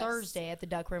next Thursday at the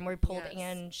Duck Room. We pulled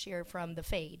Ann Shear from The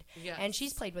Fade. Yes. And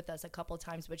she's played with us a couple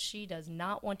times, but she does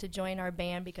not want to join our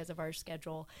band because of our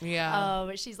schedule.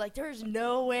 Yeah. She's like, there's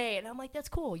no way. And I'm like, that's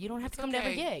cool. You don't have to come to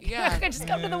every gig. Yeah. Just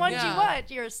come to the ones you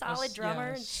want. You're a solid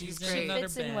drummer. And she's she great.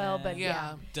 fits in well, but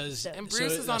yeah. And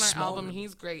Bruce is on our album.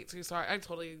 He's great too. Sorry, I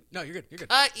totally. No, you're good. You're good.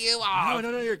 Cut you off.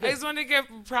 No, you're good. I just wanted to give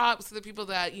props to the people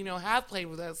that have played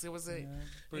with us. It was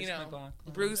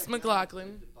Bruce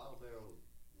McLaughlin.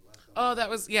 Oh, that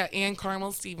was Ann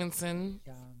Carmel Stevenson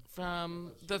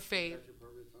from The Fade.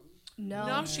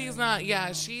 No, she's not.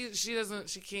 Yeah, she doesn't.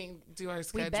 She can't do our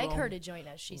schedule. We beg her to join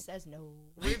us. She says no.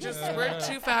 We're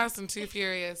too fast and too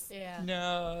furious. Yeah.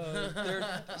 No,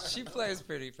 she plays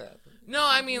pretty fast. No,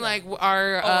 I mean like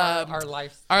our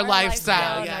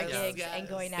lifestyle. Gigs and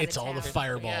going out It's of all the town.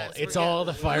 fireball. Yes, It's all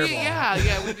the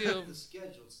fireball. We do.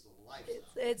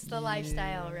 It's the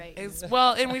lifestyle, right? And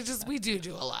we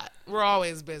do a lot. We're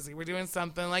always busy. We're doing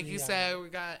something. Like you said,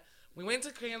 we went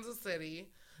to Kansas City,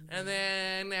 and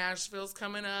then Nashville's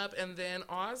coming up, and then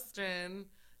Austin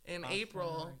in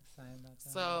April.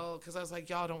 So, because I was like,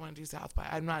 y'all don't want to do South by.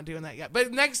 I'm not doing that yet.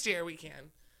 But next year we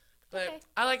can. But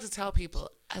I like to tell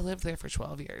people, I lived there for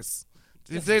 12 years.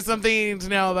 If there's something you need to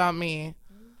know about me,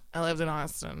 I lived in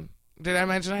Austin. Did I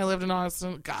mention I lived in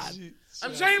Austin? God.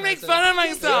 I'm trying to make fun of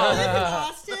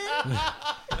myself.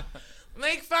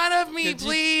 Make fun of me,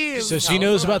 please. So she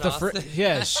knows about the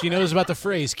she knows about the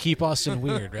phrase "keep Austin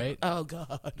weird," right? Oh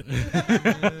God.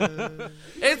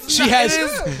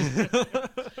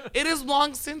 It has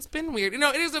long since been weird.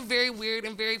 It is a very weird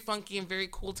and very funky and very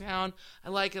cool town. I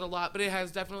like it a lot, but it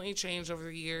has definitely changed over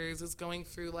the years. It's going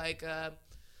through like a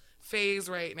phase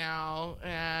right now,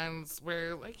 and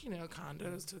where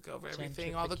condos took over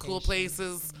everything. All the cool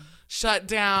places shut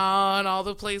down. All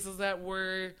the places that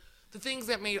were the things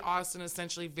that made Austin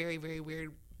essentially very, very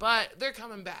weird, but they're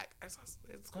coming back. It's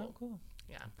cool. Oh, cool.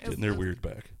 Yeah. Getting their weird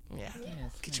back. Yeah.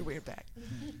 Get your weird back.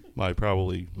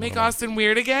 Make Austin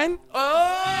weird again? Oh!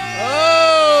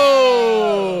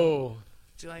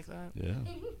 Do you like that? Yeah.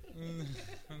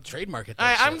 Trademark it.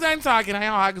 I'm done talking. I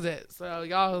hogged it. So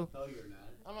y'all. No, you're not.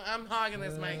 I'm hogging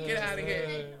this mic. Get out of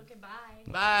here. Okay, bye.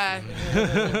 Bye.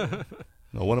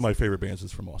 No, one of my favorite bands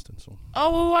is from Austin. So.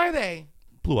 Oh, who are they?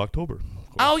 Blue October.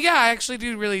 Oh yeah, I actually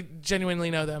do really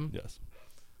genuinely know them. Yes.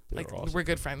 Awesome. We're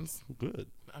good friends. Good.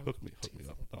 Hook me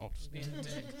up. No,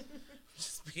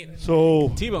 just being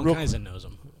so T-Bone Kaizen knows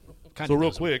them. So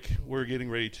real quick, we're getting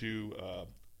ready to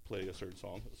play a certain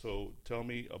song. So tell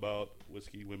me about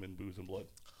Whiskey, Women, Booze, and Blood.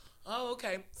 Oh,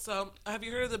 okay. So have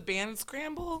you heard of the band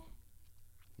Scramble?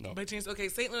 No. By chance? Okay,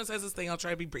 St. Louis has this thing. I'll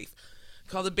try to be brief.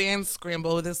 Called the band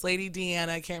Scramble with this lady Deanna.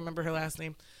 I can't remember her last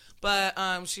name. But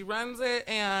she runs it,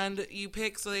 and you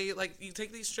pick, so you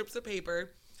take these strips of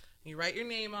paper, you write your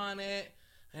name on it,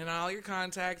 and all your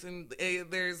contacts, and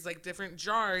there's different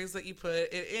jars that you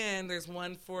put it in. There's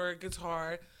one for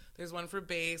guitar, there's one for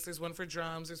bass, there's one for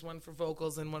drums, there's one for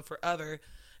vocals, and one for other.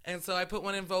 And so I put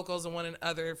one in vocals and one in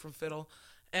other for fiddle.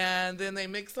 And then they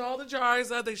mix all the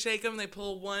jars up, they shake them, they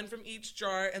pull one from each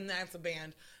jar, and that's a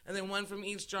band. And then one from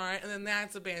each jar, and then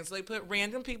that's a band. So they put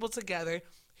random people together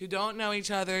who don't know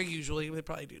each other. Usually they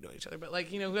probably do know each other, but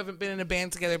who haven't been in a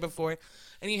band together before,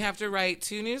 and you have to write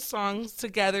 2 new songs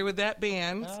together with that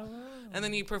band, and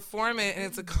then you perform it, and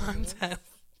it's a contest.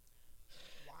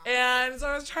 And so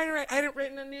I was trying to write. I hadn't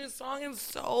written a new song in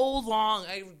so long.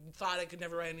 I thought I could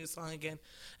never write a new song again,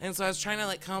 and so I was trying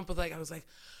to come up with I was like,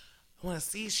 I want a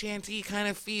sea shanty kind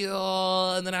of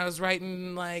feel, and then I was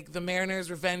writing the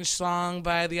Mariner's Revenge song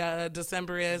by the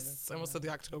Decemberists. I almost said the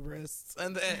Octoberists,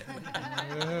 and then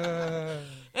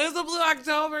it was the Blue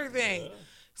October thing.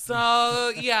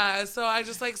 So yeah, so I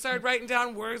just started writing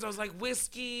down words. I was like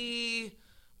whiskey,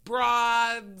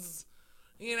 broads,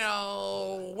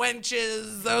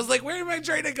 wenches. I was like, where am I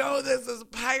trying to go with this? As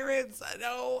pirates? I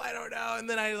don't know. And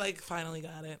then I finally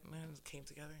got it, and it came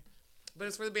together. But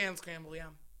it's for the band Scramble, yeah.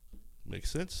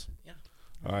 Makes sense. Yeah.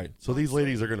 All right. So these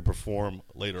ladies are going to perform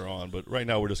later on, but right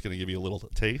now we're just going to give you a little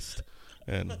taste.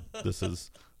 And this is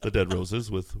the Dead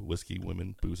Roses with Whiskey,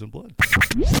 Women, Booze, and Blood.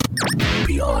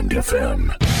 Beyond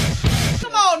FM.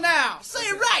 Come on now. Say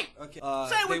it right. Okay.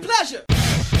 Say it with pleasure.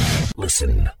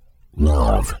 Listen,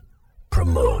 love,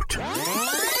 promote.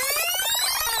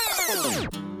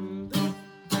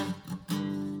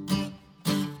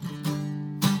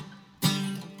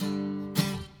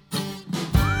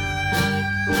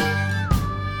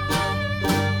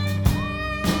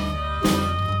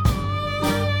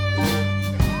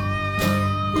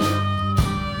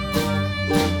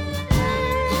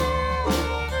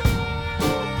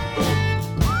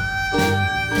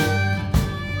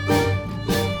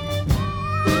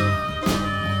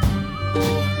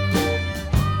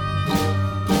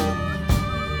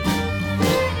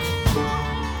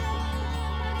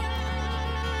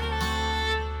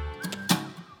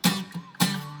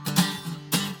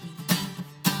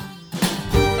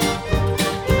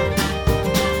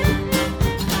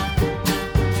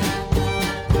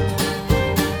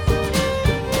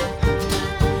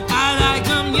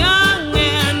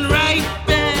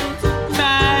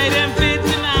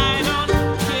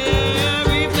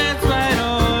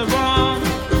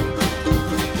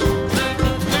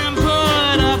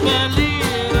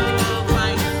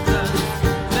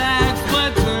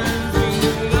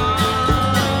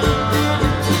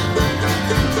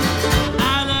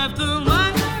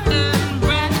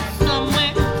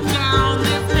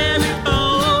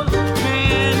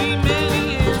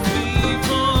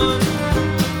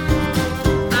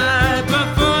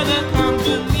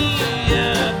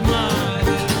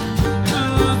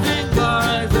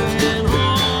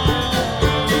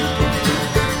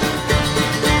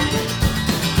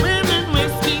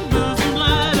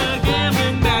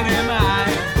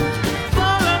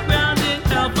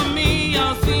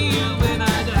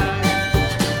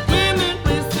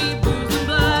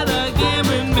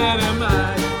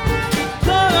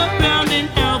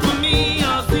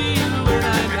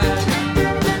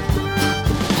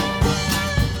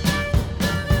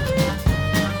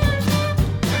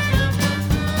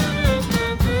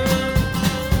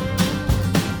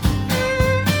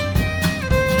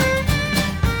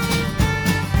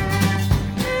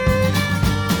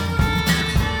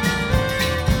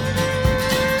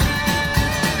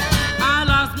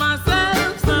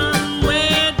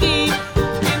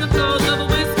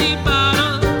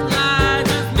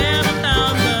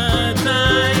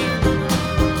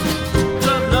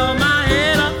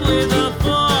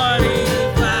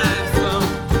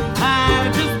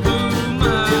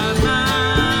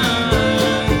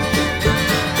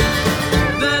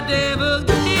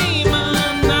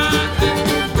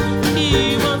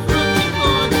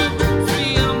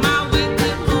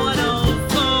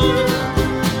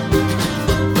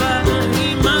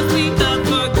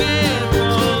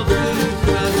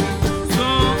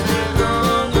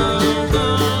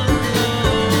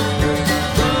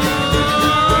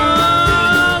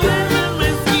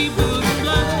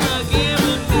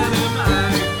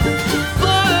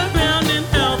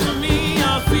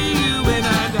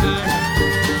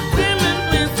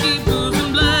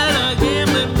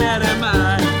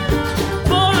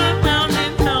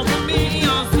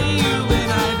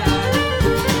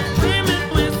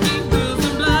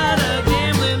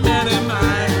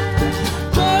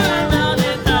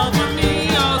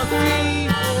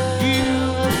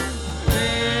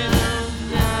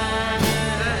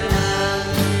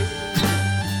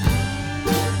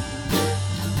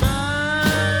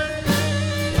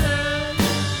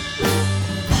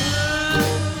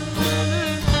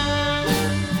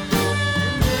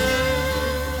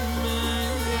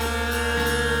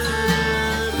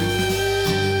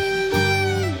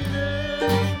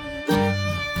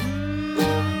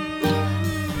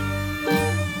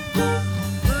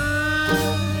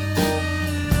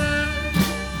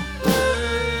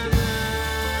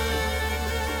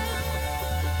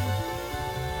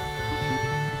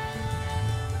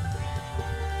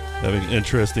 having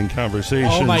interesting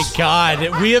conversations. Oh my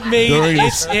God, we have made during the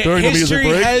music history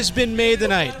break. has been made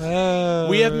tonight.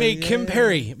 We have made Kim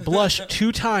Perry blush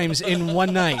 2 times in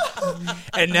one night,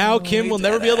 and now Kim will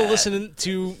never be able to listen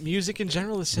to music in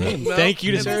general the same. Nope. Thank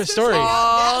you to Sarah's story.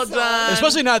 All done.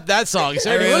 Especially not that song.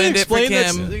 Sarah, do you want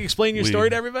to explain your story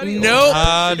to everybody? Nope.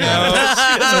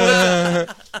 No.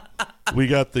 We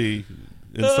got the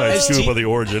inside scoop of the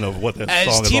origin of what that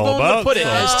song is all about.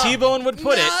 As T-Bone would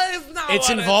put it, it's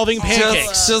involving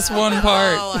pancakes. Just one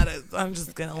part. I'm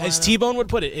just gonna. As T-Bone would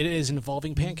put it, it is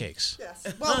involving pancakes.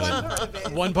 Yes. Well,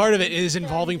 one part of it is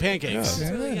involving pancakes.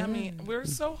 It's really yummy. We're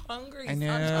so hungry. I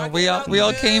know. We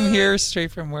all came here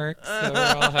straight from work, so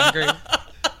we're all hungry.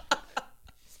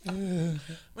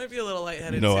 Might be a little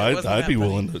lightheaded. You know, too. I'd be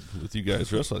willing to, with you guys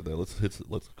dressed like that.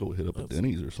 Let's go hit up a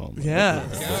Denny's or something. Yeah.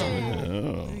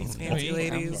 These fancy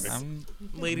ladies,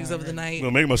 ladies of the night. I'm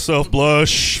gonna make myself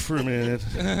blush for a minute.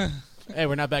 Hey,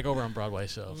 we're not back over on Broadway,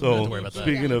 so don't have to worry about that.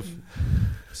 Speaking of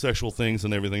sexual things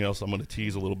and everything else, I'm going to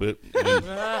tease a little bit.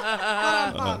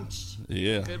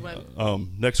 Yeah. Good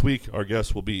one. Next week, our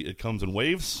guest will be It Comes in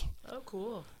Waves. Oh,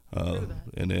 cool.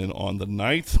 And then on the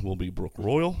 9th will be Brook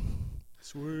Royal.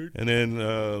 Sweet. And then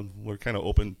we're kind of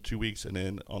open 2 weeks. And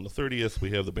then on the 30th,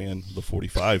 we have the band The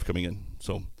 45 coming in.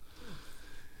 So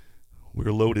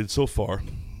we're loaded so far.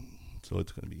 So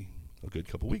it's going to be a good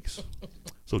couple weeks.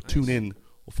 So tune in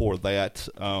for that.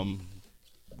 We're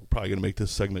probably going to make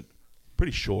this segment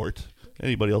pretty short.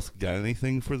 Anybody else got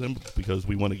anything for them? Because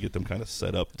we want to get them kind of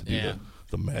set up to do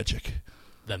the magic.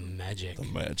 The magic. The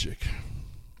magic.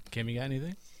 Kim, you got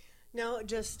anything? No,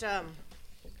 just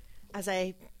as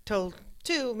I told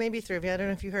 2, maybe 3 of you, I don't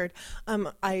know if you heard,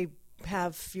 I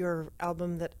have your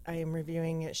album that I am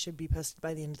reviewing. It should be posted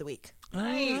by the end of the week.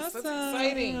 Nice. That's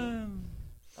exciting.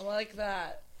 I like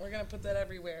that. We're going to put that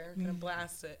everywhere. We're going to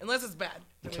blast it. Unless it's bad.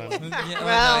 What time,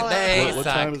 What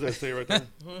time does that say right there?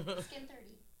 Skin 30.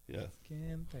 Yeah.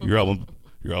 Skin 30. Your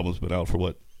album's been out for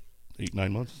what?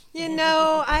 8-9 months? You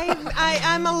know,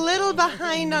 I'm a little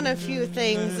behind on a few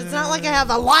things. It's not like I have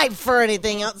a life or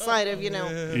anything outside of,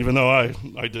 Even though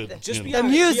I did. Just be the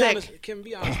honest, music. Be honest, Kim,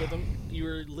 be honest with them. You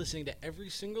were listening to every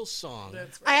single song.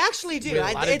 I actually do. With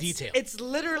a lot of detail. It's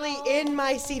literally in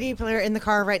my CD player in the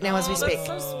car right now as we speak.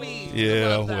 That's so sweet.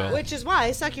 Yeah, well. Which is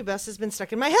why Succubus has been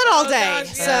stuck in my head all day.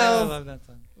 Gosh, So I love that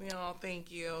song. Oh,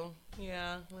 thank you.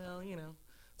 Yeah, well,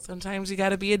 sometimes you got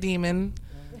to be a demon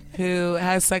who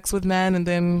has sex with men and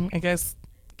then, I guess,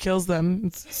 kills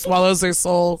them, swallows their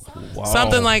soul,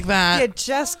 something like that. you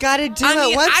just got to do I it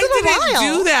mean, once I in a didn't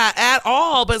while. do that at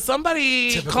all, but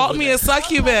somebody called me a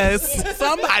succubus.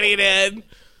 Somebody did.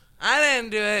 I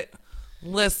didn't do it.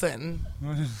 Listen,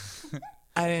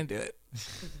 I didn't do it.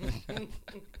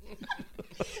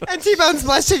 And T-Bone's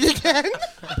blushing again. We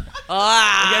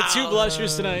got 2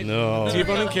 blushers tonight. No.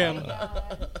 T-Bone and Kim.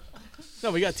 No,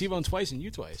 we got T-Bone twice and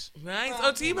you twice. Nice.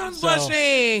 Oh, T-Bone's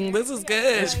blushing. This is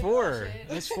good. It's 4.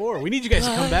 It's 4. We need you guys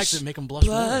to come back to make them blush.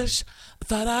 Blush.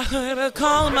 Thought I heard her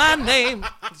call my name.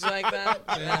 Did you like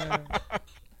that?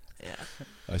 Yeah.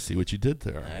 I see what you did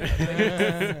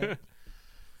there.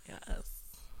 Yes.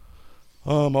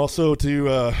 Also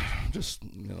to just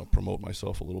promote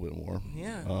myself a little bit more.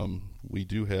 Yeah. We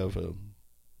do have a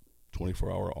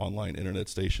 24-hour online internet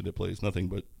station that plays nothing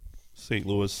but St.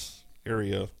 Louis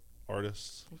area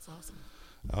artists. That's awesome.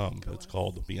 It's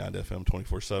called Beyond FM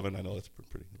 24/7. I know that's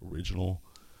pretty original.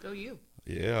 Go you.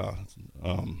 Yeah.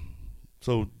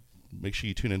 So make sure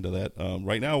you tune into that.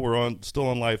 Right now we're still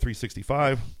on Live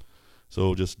 365.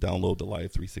 So just download the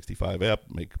Live 365 app,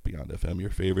 make Beyond FM your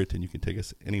favorite, and you can take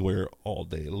us anywhere all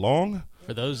day long.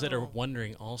 For those that are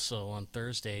wondering, also on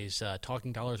Thursdays,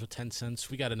 Talking Dollars with 10 cents,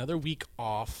 we got another week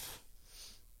off.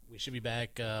 We should be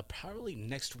back probably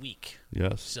next week.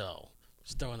 Yes. So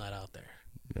just throwing that out there.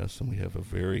 Yes, and we have a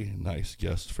very nice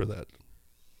guest for that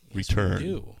We return.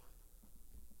 do.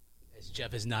 As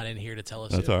Jeff is not in here to tell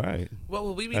us. That's all right. What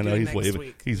will we be I know doing he's next waving.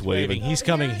 week? He's waving. He's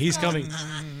coming. He's coming.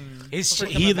 He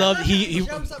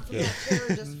jumps up from that chair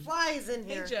and just flies in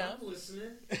here. Hey, Jeff. I'm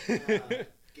listening.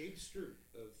 Gabe Stroop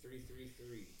of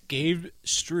 333. Gabe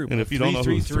Stroop. And if you don't know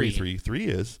who 333 333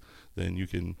 is, then you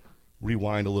can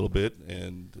rewind a little bit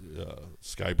and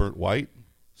Sky Burnt White,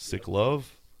 Sick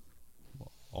Love,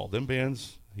 all them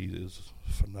bands. He is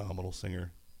a phenomenal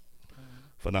singer.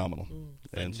 Phenomenal.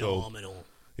 And Phenomenal.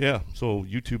 so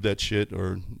YouTube that shit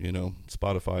or,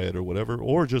 Spotify it or whatever,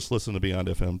 or just listen to Beyond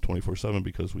FM 24/7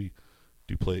 because we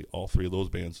do play all 3 of those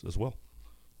bands as well.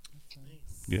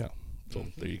 Nice. Yeah. So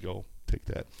there you go. Take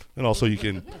that. And also you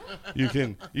can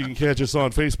catch us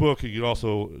on Facebook. You can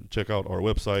also check out our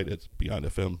website. It's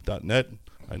beyondfm.net.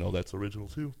 I know that's original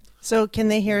too. So can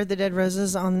they hear the Dead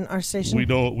Roses on our station? We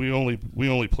don't. We only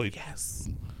play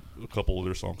a couple of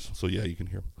their songs. So yeah, you can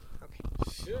hear them.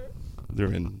 Okay.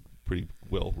 They're in pretty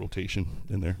well rotation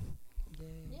in there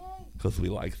because we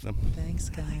like them. Thanks,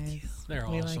 guys. They're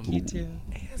we awesome. like you too.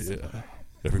 Yeah.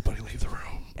 Everybody leave the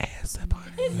room.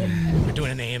 ASMR. We're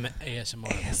doing an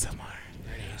ASMR.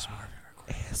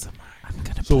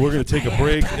 So we're going to take a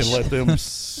break and let them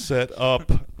set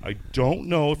up. I don't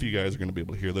know if you guys are going to be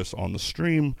able to hear this on the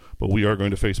stream, but we are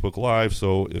going to Facebook Live.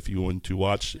 So if you want to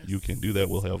watch, you can do that.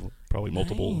 We'll have probably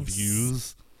multiple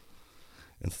views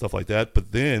and stuff like that.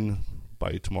 But then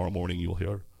by tomorrow morning, you'll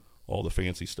hear all the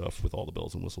fancy stuff with all the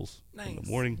bells and whistles in the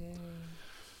morning.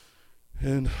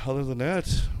 And other than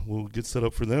that, we'll get set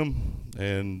up for them,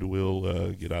 and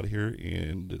we'll get out of here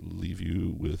and leave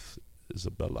you with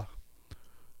Isabella.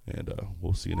 And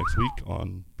we'll see you next week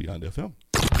on Beyond FM.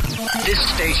 This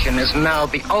station is now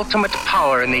the ultimate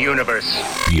power in the universe.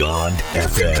 Beyond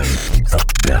FM, the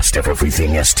best of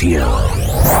everything STL.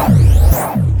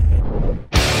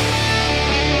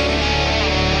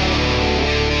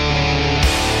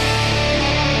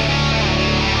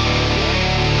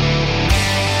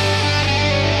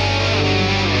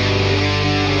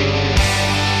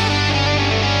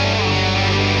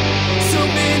 So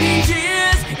many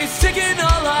years, it's taken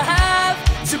all I have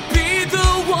to be the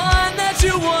one that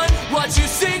you want. Watch you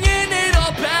singing it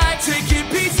all back, taking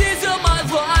pieces of my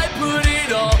life, put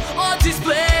it all on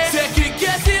display. Second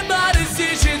guessing my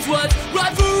decisions, what's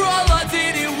right for all odds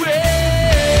anyway.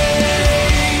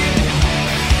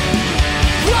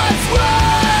 What's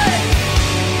right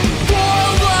for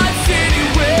all odds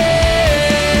anyway.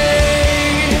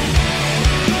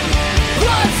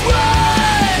 What's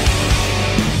right?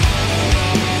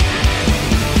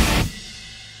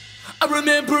 I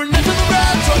remember nights on the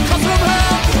road, drunk calls from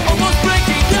home, almost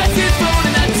breaking glasses, phone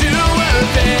and I do her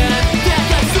band. That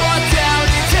got sorted down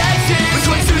in Texas,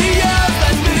 between studios,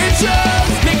 last minute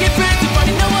shows, making friends and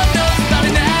finding no one knows about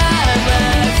an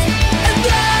atlas, and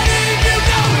letting you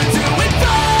know we're doing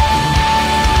fine,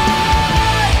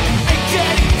 and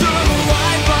getting through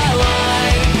line by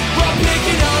line, while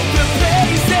picking up the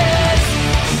pieces.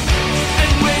 And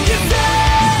when you say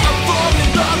I'm falling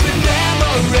in love with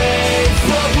memories,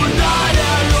 but we're not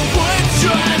out of woods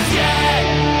just yet.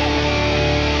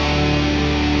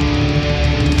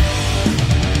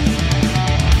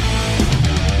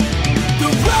 The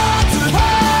road to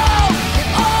hell,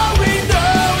 all we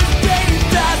know is getting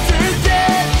faster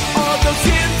than all those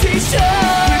empty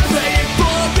shows. We playing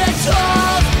for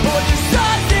rituals, or the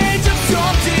sausage of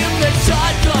some team that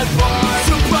shotgun bar.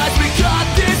 Surprised we got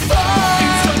this far.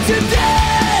 It's come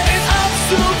today, and I'm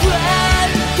so glad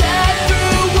that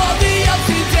through all the ups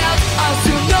and downs, I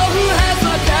still know who has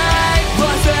my back.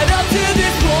 Was that up to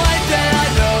this point that I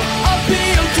know I'll be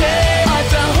okay? I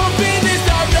found hope in this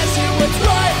direction, what's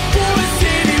right for us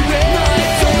anyway.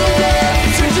 Nights on the road,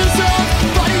 strangers up,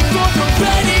 fighting for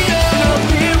companion. Up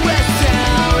in West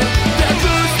Town, that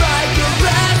looks like the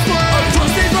last one.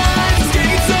 Across state lines,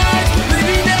 skating signs,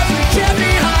 leaving every cat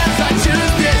behind. I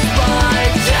choose this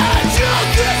fight, yeah, I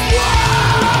choose this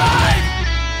one.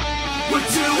 We're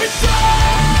doing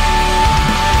fine,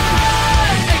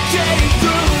 and getting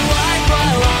through line by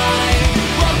line,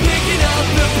 while picking up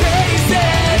the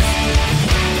pieces.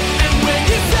 And when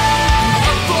you say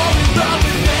I'm falling in love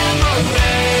with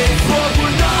memories, but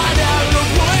we're not out of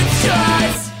woods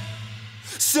just.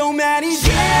 So many years,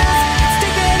 it's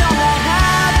taken all I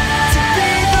have to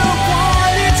be the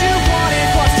one that you wanted.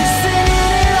 Was just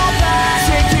singing it all back,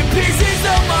 taking pieces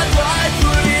of my life,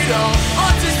 put it all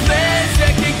on display.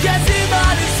 Second guessing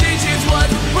my decisions,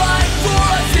 what's right for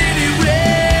us anyway.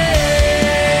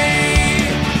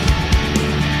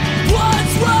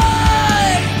 What's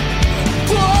right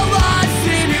for us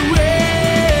anyway.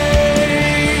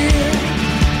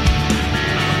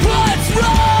 What's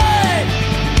right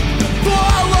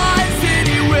for us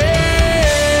anyway.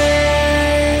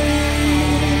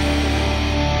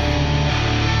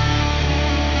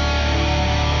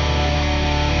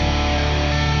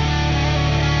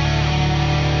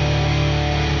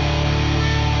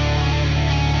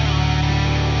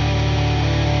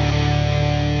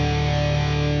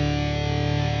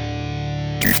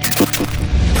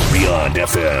 Beyond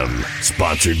FM,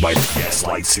 sponsored by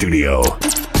Gaslight Studio.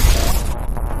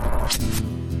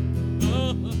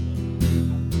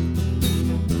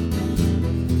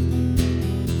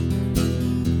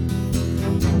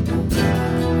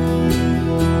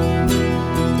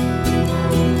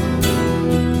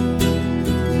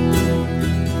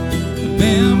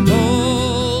 Been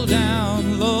pulled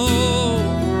down low,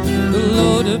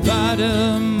 below the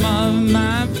bottom of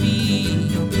my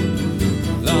feet.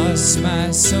 Lost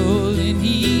my soul in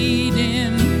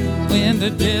Eden when the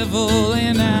devil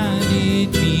and I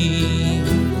did meet.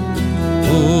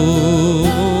 Oh,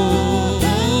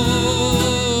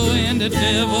 when the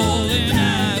devil and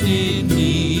I did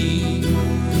meet.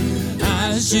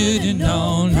 I should have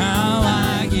known how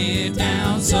I get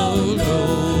down so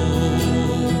low.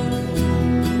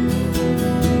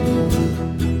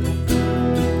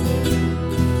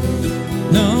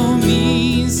 No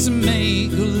means to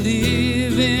make a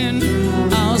living,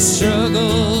 I'll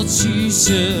struggle to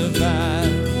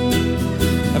survive.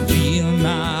 I feel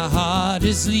my heart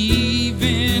is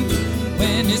leaving.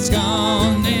 When it's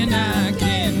gone, then I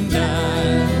can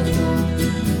die.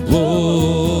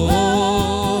 Whoa,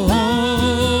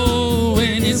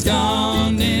 when it's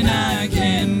gone, then I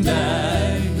can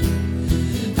die.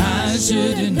 I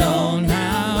should have known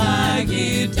how I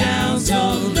get down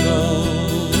so low.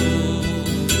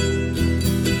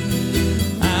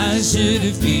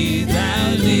 should have been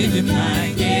without living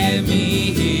might get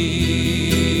me here.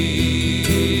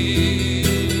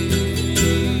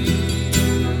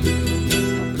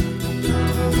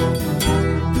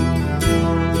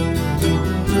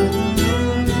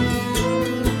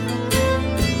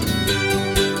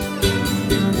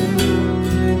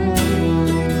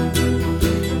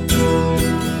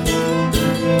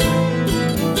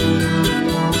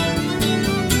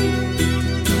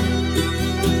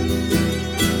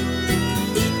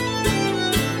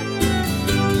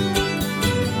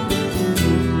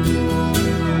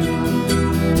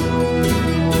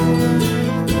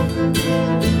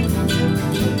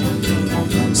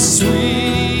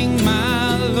 Swing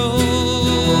my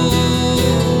load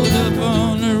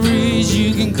upon the ridge.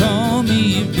 You can call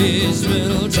me a bitch,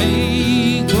 but I'll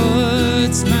take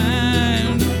what's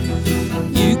mine.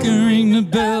 You can ring the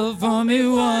bell for me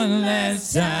one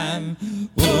last time.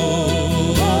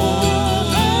 Whoa,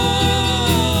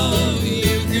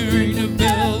 you can ring the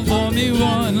bell for me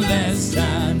one last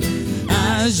time.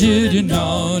 I should have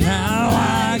known how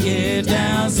I get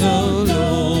down so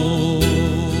low.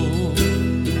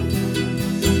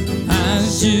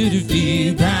 Should have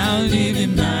been proud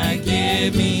living might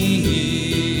get me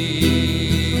here.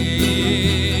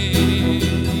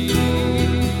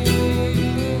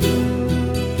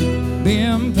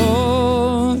 Been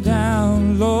pulled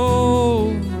down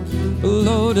low,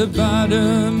 below the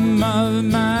bottom of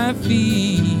my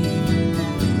feet.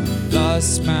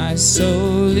 Lost my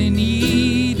soul in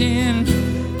Eden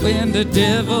when the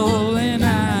devil and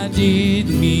I did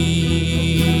meet.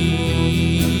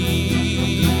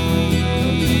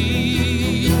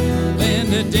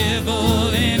 The devil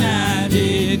and I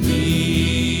did meet.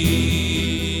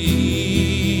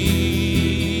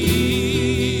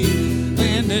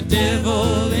 When the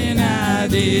devil and I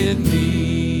did meet.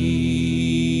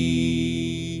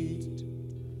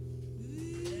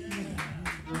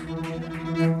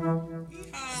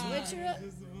 Switch her up.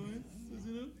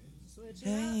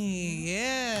 Hey,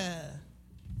 yeah.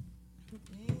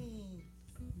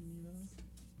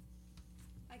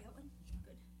 I got one.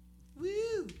 Good.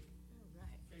 Woo.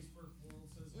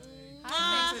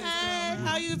 Hi,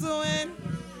 how you doing?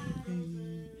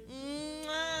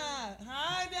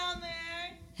 Hi down there.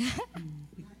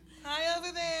 Hi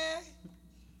over there.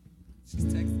 She's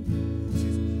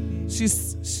texting.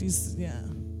 She's yeah.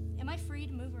 Am I free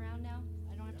to move around now?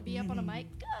 I don't have to be up on a mic?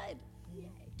 Good. Yay.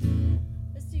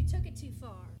 Let's do Took It Too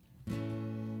Far.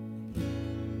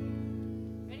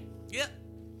 Ready? Yep.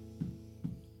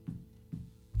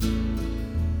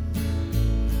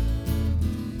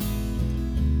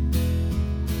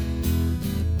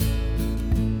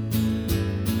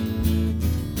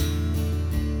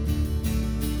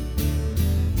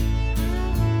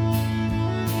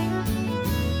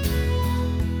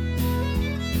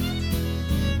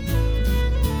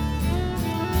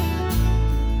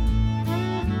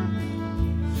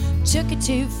 Took it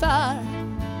too far,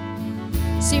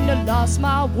 seemed to lost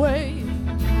my way.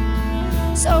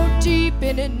 So deep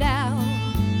in it now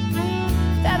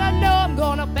that I know I'm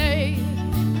gonna pay.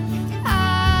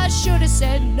 I should have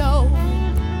said no,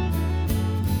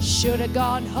 should have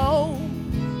gone home,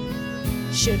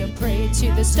 should have prayed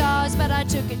to the stars, but I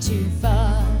took it too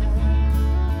far.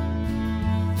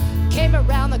 Came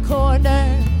around the corner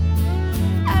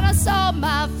and I saw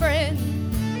my friend.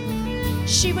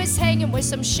 She was hanging with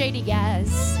some shady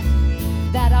guys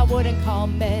that I wouldn't call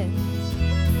men.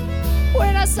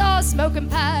 When I saw a smoking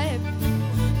pipe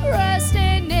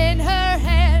resting in her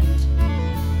hand,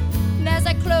 and as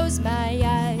I closed my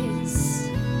eyes,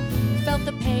 felt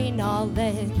the pain all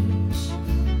in.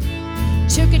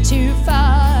 Took it too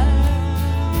far,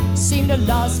 seemed to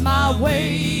lost my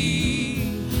way.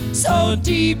 So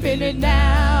deep in it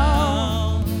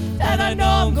now that I know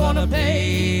I'm gonna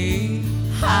pay.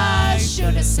 I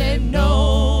should have said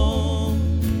no,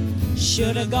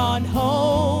 should have gone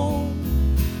home,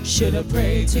 should have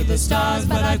prayed to the stars,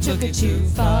 but I took it too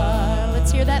far.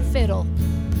 Let's hear that fiddle.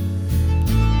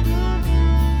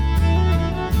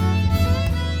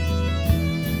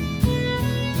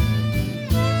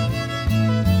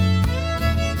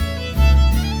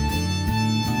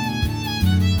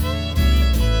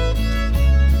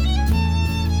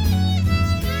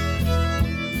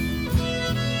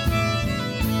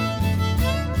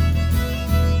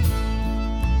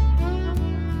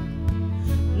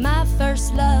 My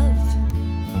first love,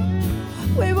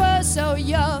 we were so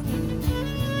young,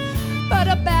 but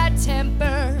a bad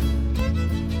temper,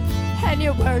 and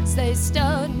your words they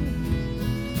stung.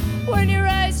 When you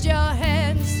raised your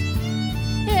hands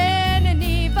in an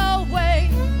evil way,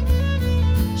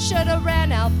 should have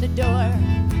ran out the door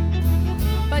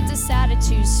but decided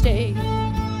to stay.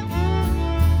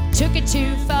 Took it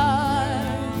too far,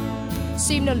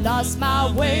 seemed to lost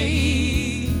my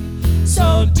way.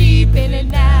 So deep in it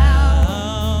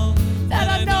now that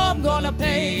I know I'm gonna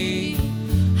pay.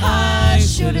 I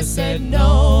should have said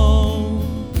no,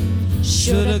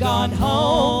 should have gone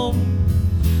home.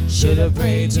 Should have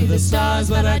prayed to the stars,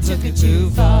 but I took it too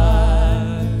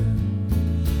far.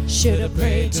 Should have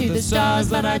prayed to the stars,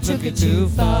 but I took it too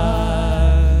far.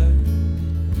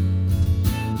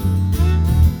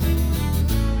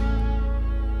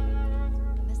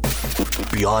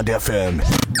 Beyond FM.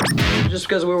 Just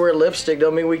because we wear lipstick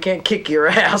don't mean we can't kick your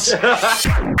ass.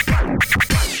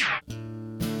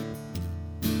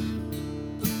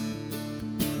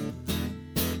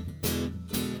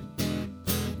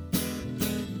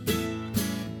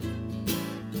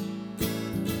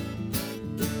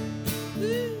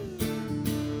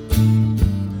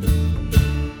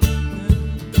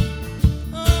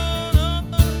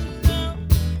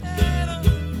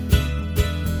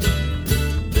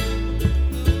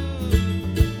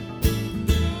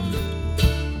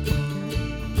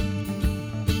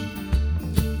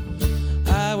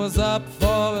 Up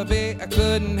for a bit, I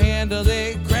couldn't handle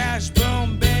it. Crash,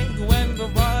 boom, bang, went for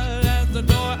right at the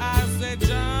door. I said,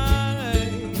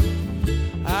 Johnny,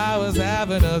 I was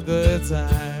having a good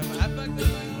time. I fucked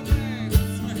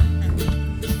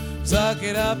up. Suck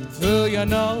it up through your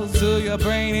nose, to your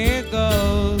brain it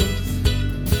goes.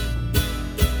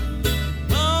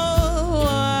 Oh,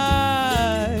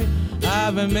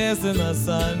 I've been missing the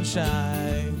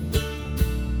sunshine,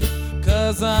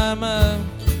 'cause I'm a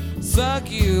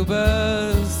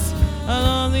succubus.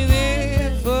 I'll only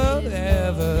live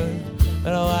forever,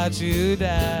 but I'll watch you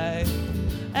die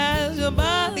as your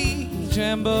body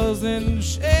trembles and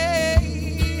shakes.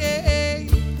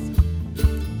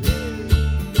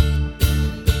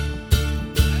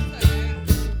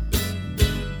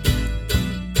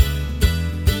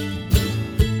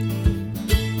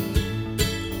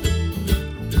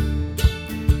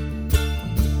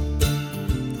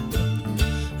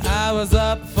 I was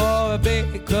up for a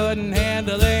bit, couldn't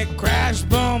handle it. Crash,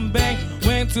 boom, bang,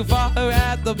 went too far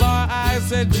at the bar. I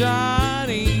said,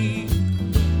 Johnny,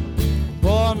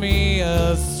 pour me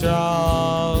a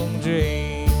strong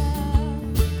drink.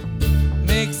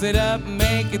 Mix it up,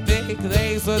 make it thick,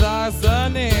 lace with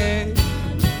arsenic.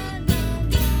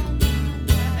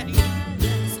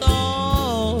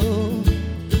 So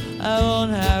I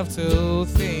won't have to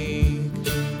think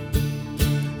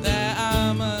that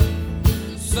I'm a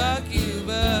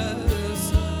succubus.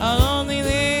 I'll only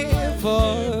live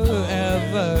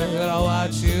forever, but I'll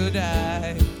watch you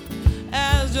die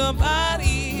as your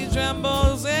body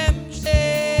trembles and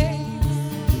shakes.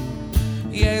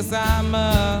 Yes, I'm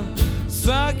a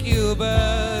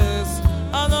succubus.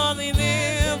 I'll only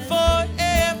live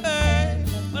forever,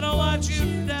 but I'll watch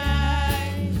you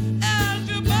die as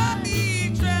your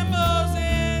body trembles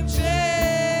and shakes.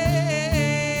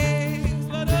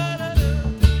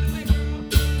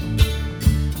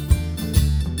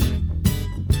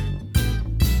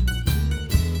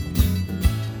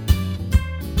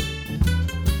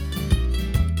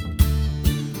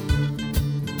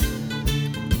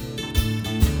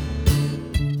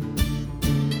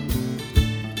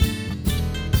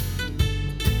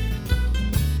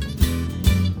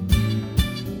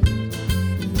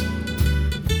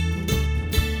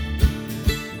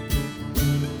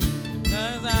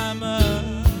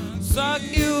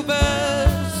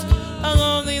 Succubus, I'll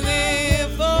only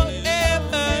live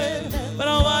forever, but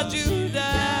I'll watch you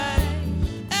die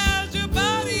as your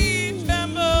body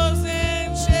trembles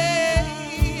and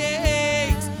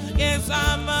shakes. Yes,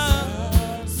 I'm a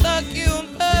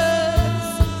succubus.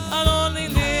 I'll only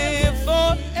live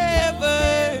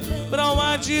forever, but I'll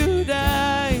watch you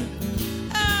die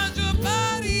as your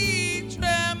body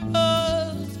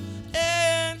trembles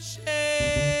and shakes.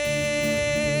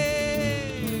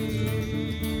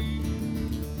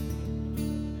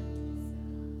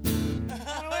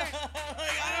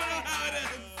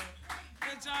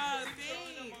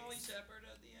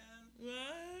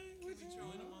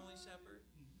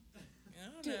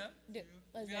 Let's do it.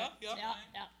 Yeah,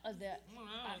 let's do it.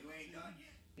 You ain't done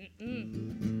yet.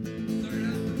 Started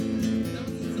out. That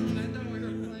was the song I thought we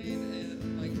were playing,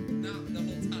 and like not the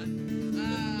whole time. Oh,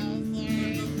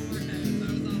 sorry. Beforehand, so I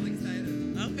was all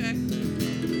excited. Okay.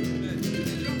 But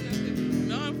you don't have to.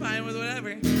 No, I'm fine with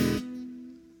whatever.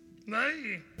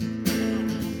 Nice.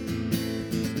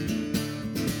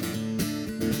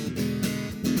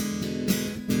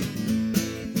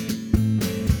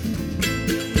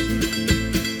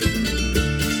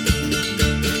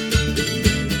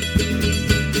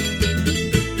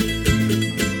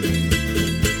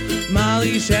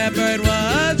 Shepherd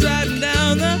was driving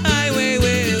down the highway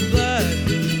with blood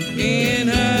in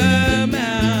her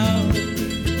mouth.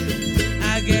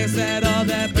 I guess that all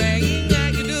that praying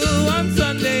I can do on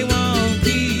Sunday won't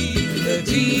keep the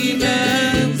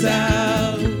demons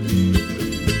out.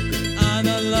 On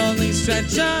a lonely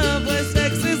stretch of West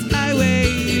Texas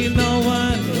highway, no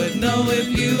one would know if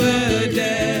you were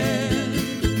dead.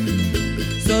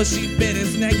 So she bit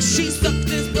his neck, she sucked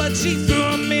his blood, she threw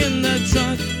him in the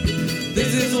trunk.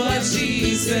 This is what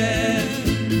she said.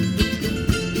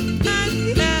 I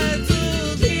had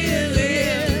to kill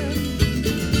him.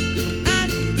 I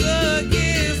took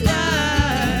his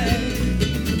life.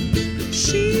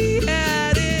 She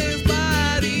had his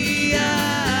body.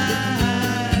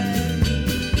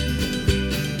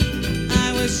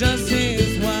 I was just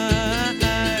his wife.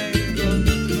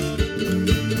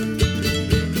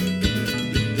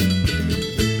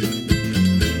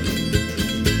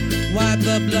 Wipe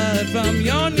the blood from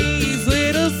your knees,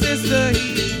 little sister.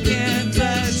 He can't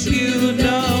touch you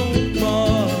no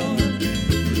more.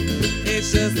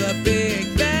 It's just a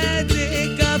big bad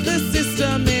dick of the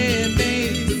system. It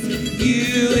makes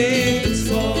you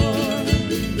explore.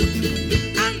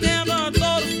 I never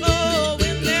thought of slow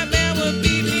when that man would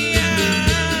beat me.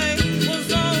 I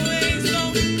was always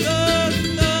so good.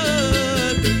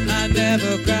 I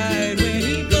never cried when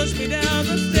he pushed me down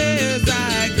the stairs.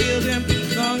 I killed him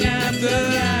long after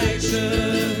I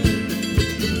should.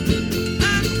 I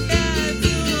had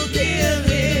to kill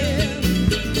him.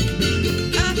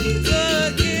 I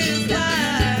took his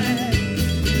life.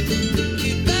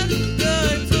 If I'm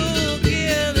going to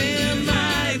kill him,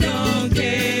 I don't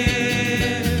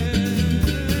care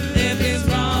if it's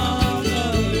wrong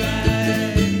or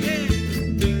right.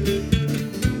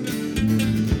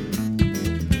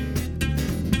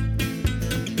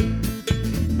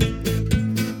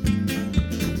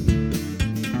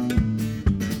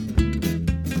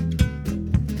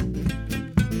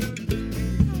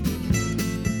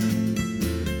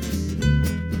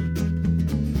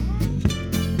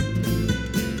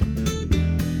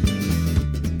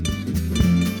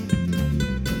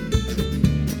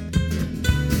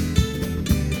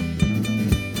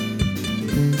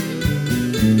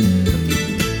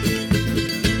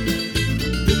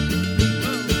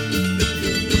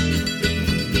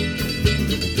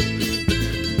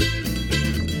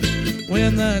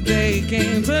 When the day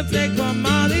came to take from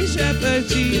Molly Shepherd,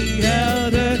 she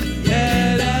held her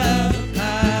head up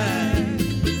high.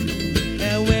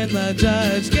 And when the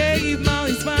judge gave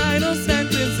Molly's final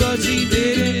sentence, Lord, she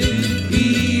didn't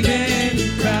even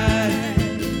cry.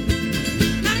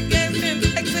 I guess in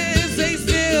Texas they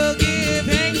still give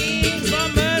hangings for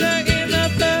murder in the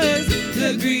first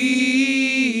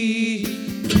degree.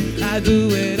 I'd do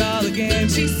it all again,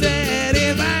 she said,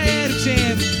 if I had a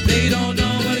chance. They don't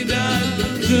know what he done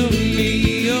to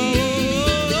me.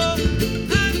 Oh,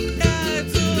 I got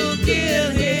to kill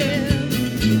him.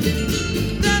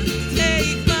 Doesn't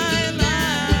take my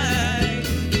life.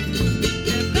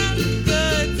 If I'm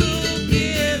good to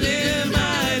kill him,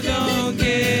 I don't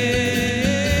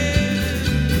care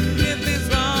if it's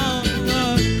wrong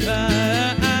or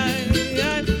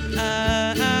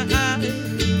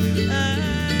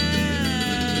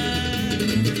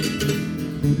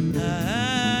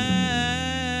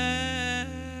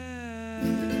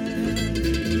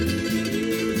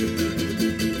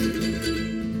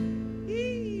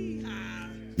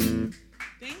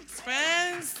Thanks,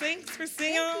 friends. Thanks for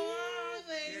singing along,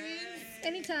 ladies.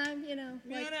 Anytime, you know.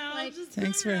 Like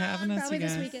Thanks for having us, probably you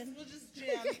guys. this weekend. We'll just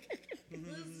jam.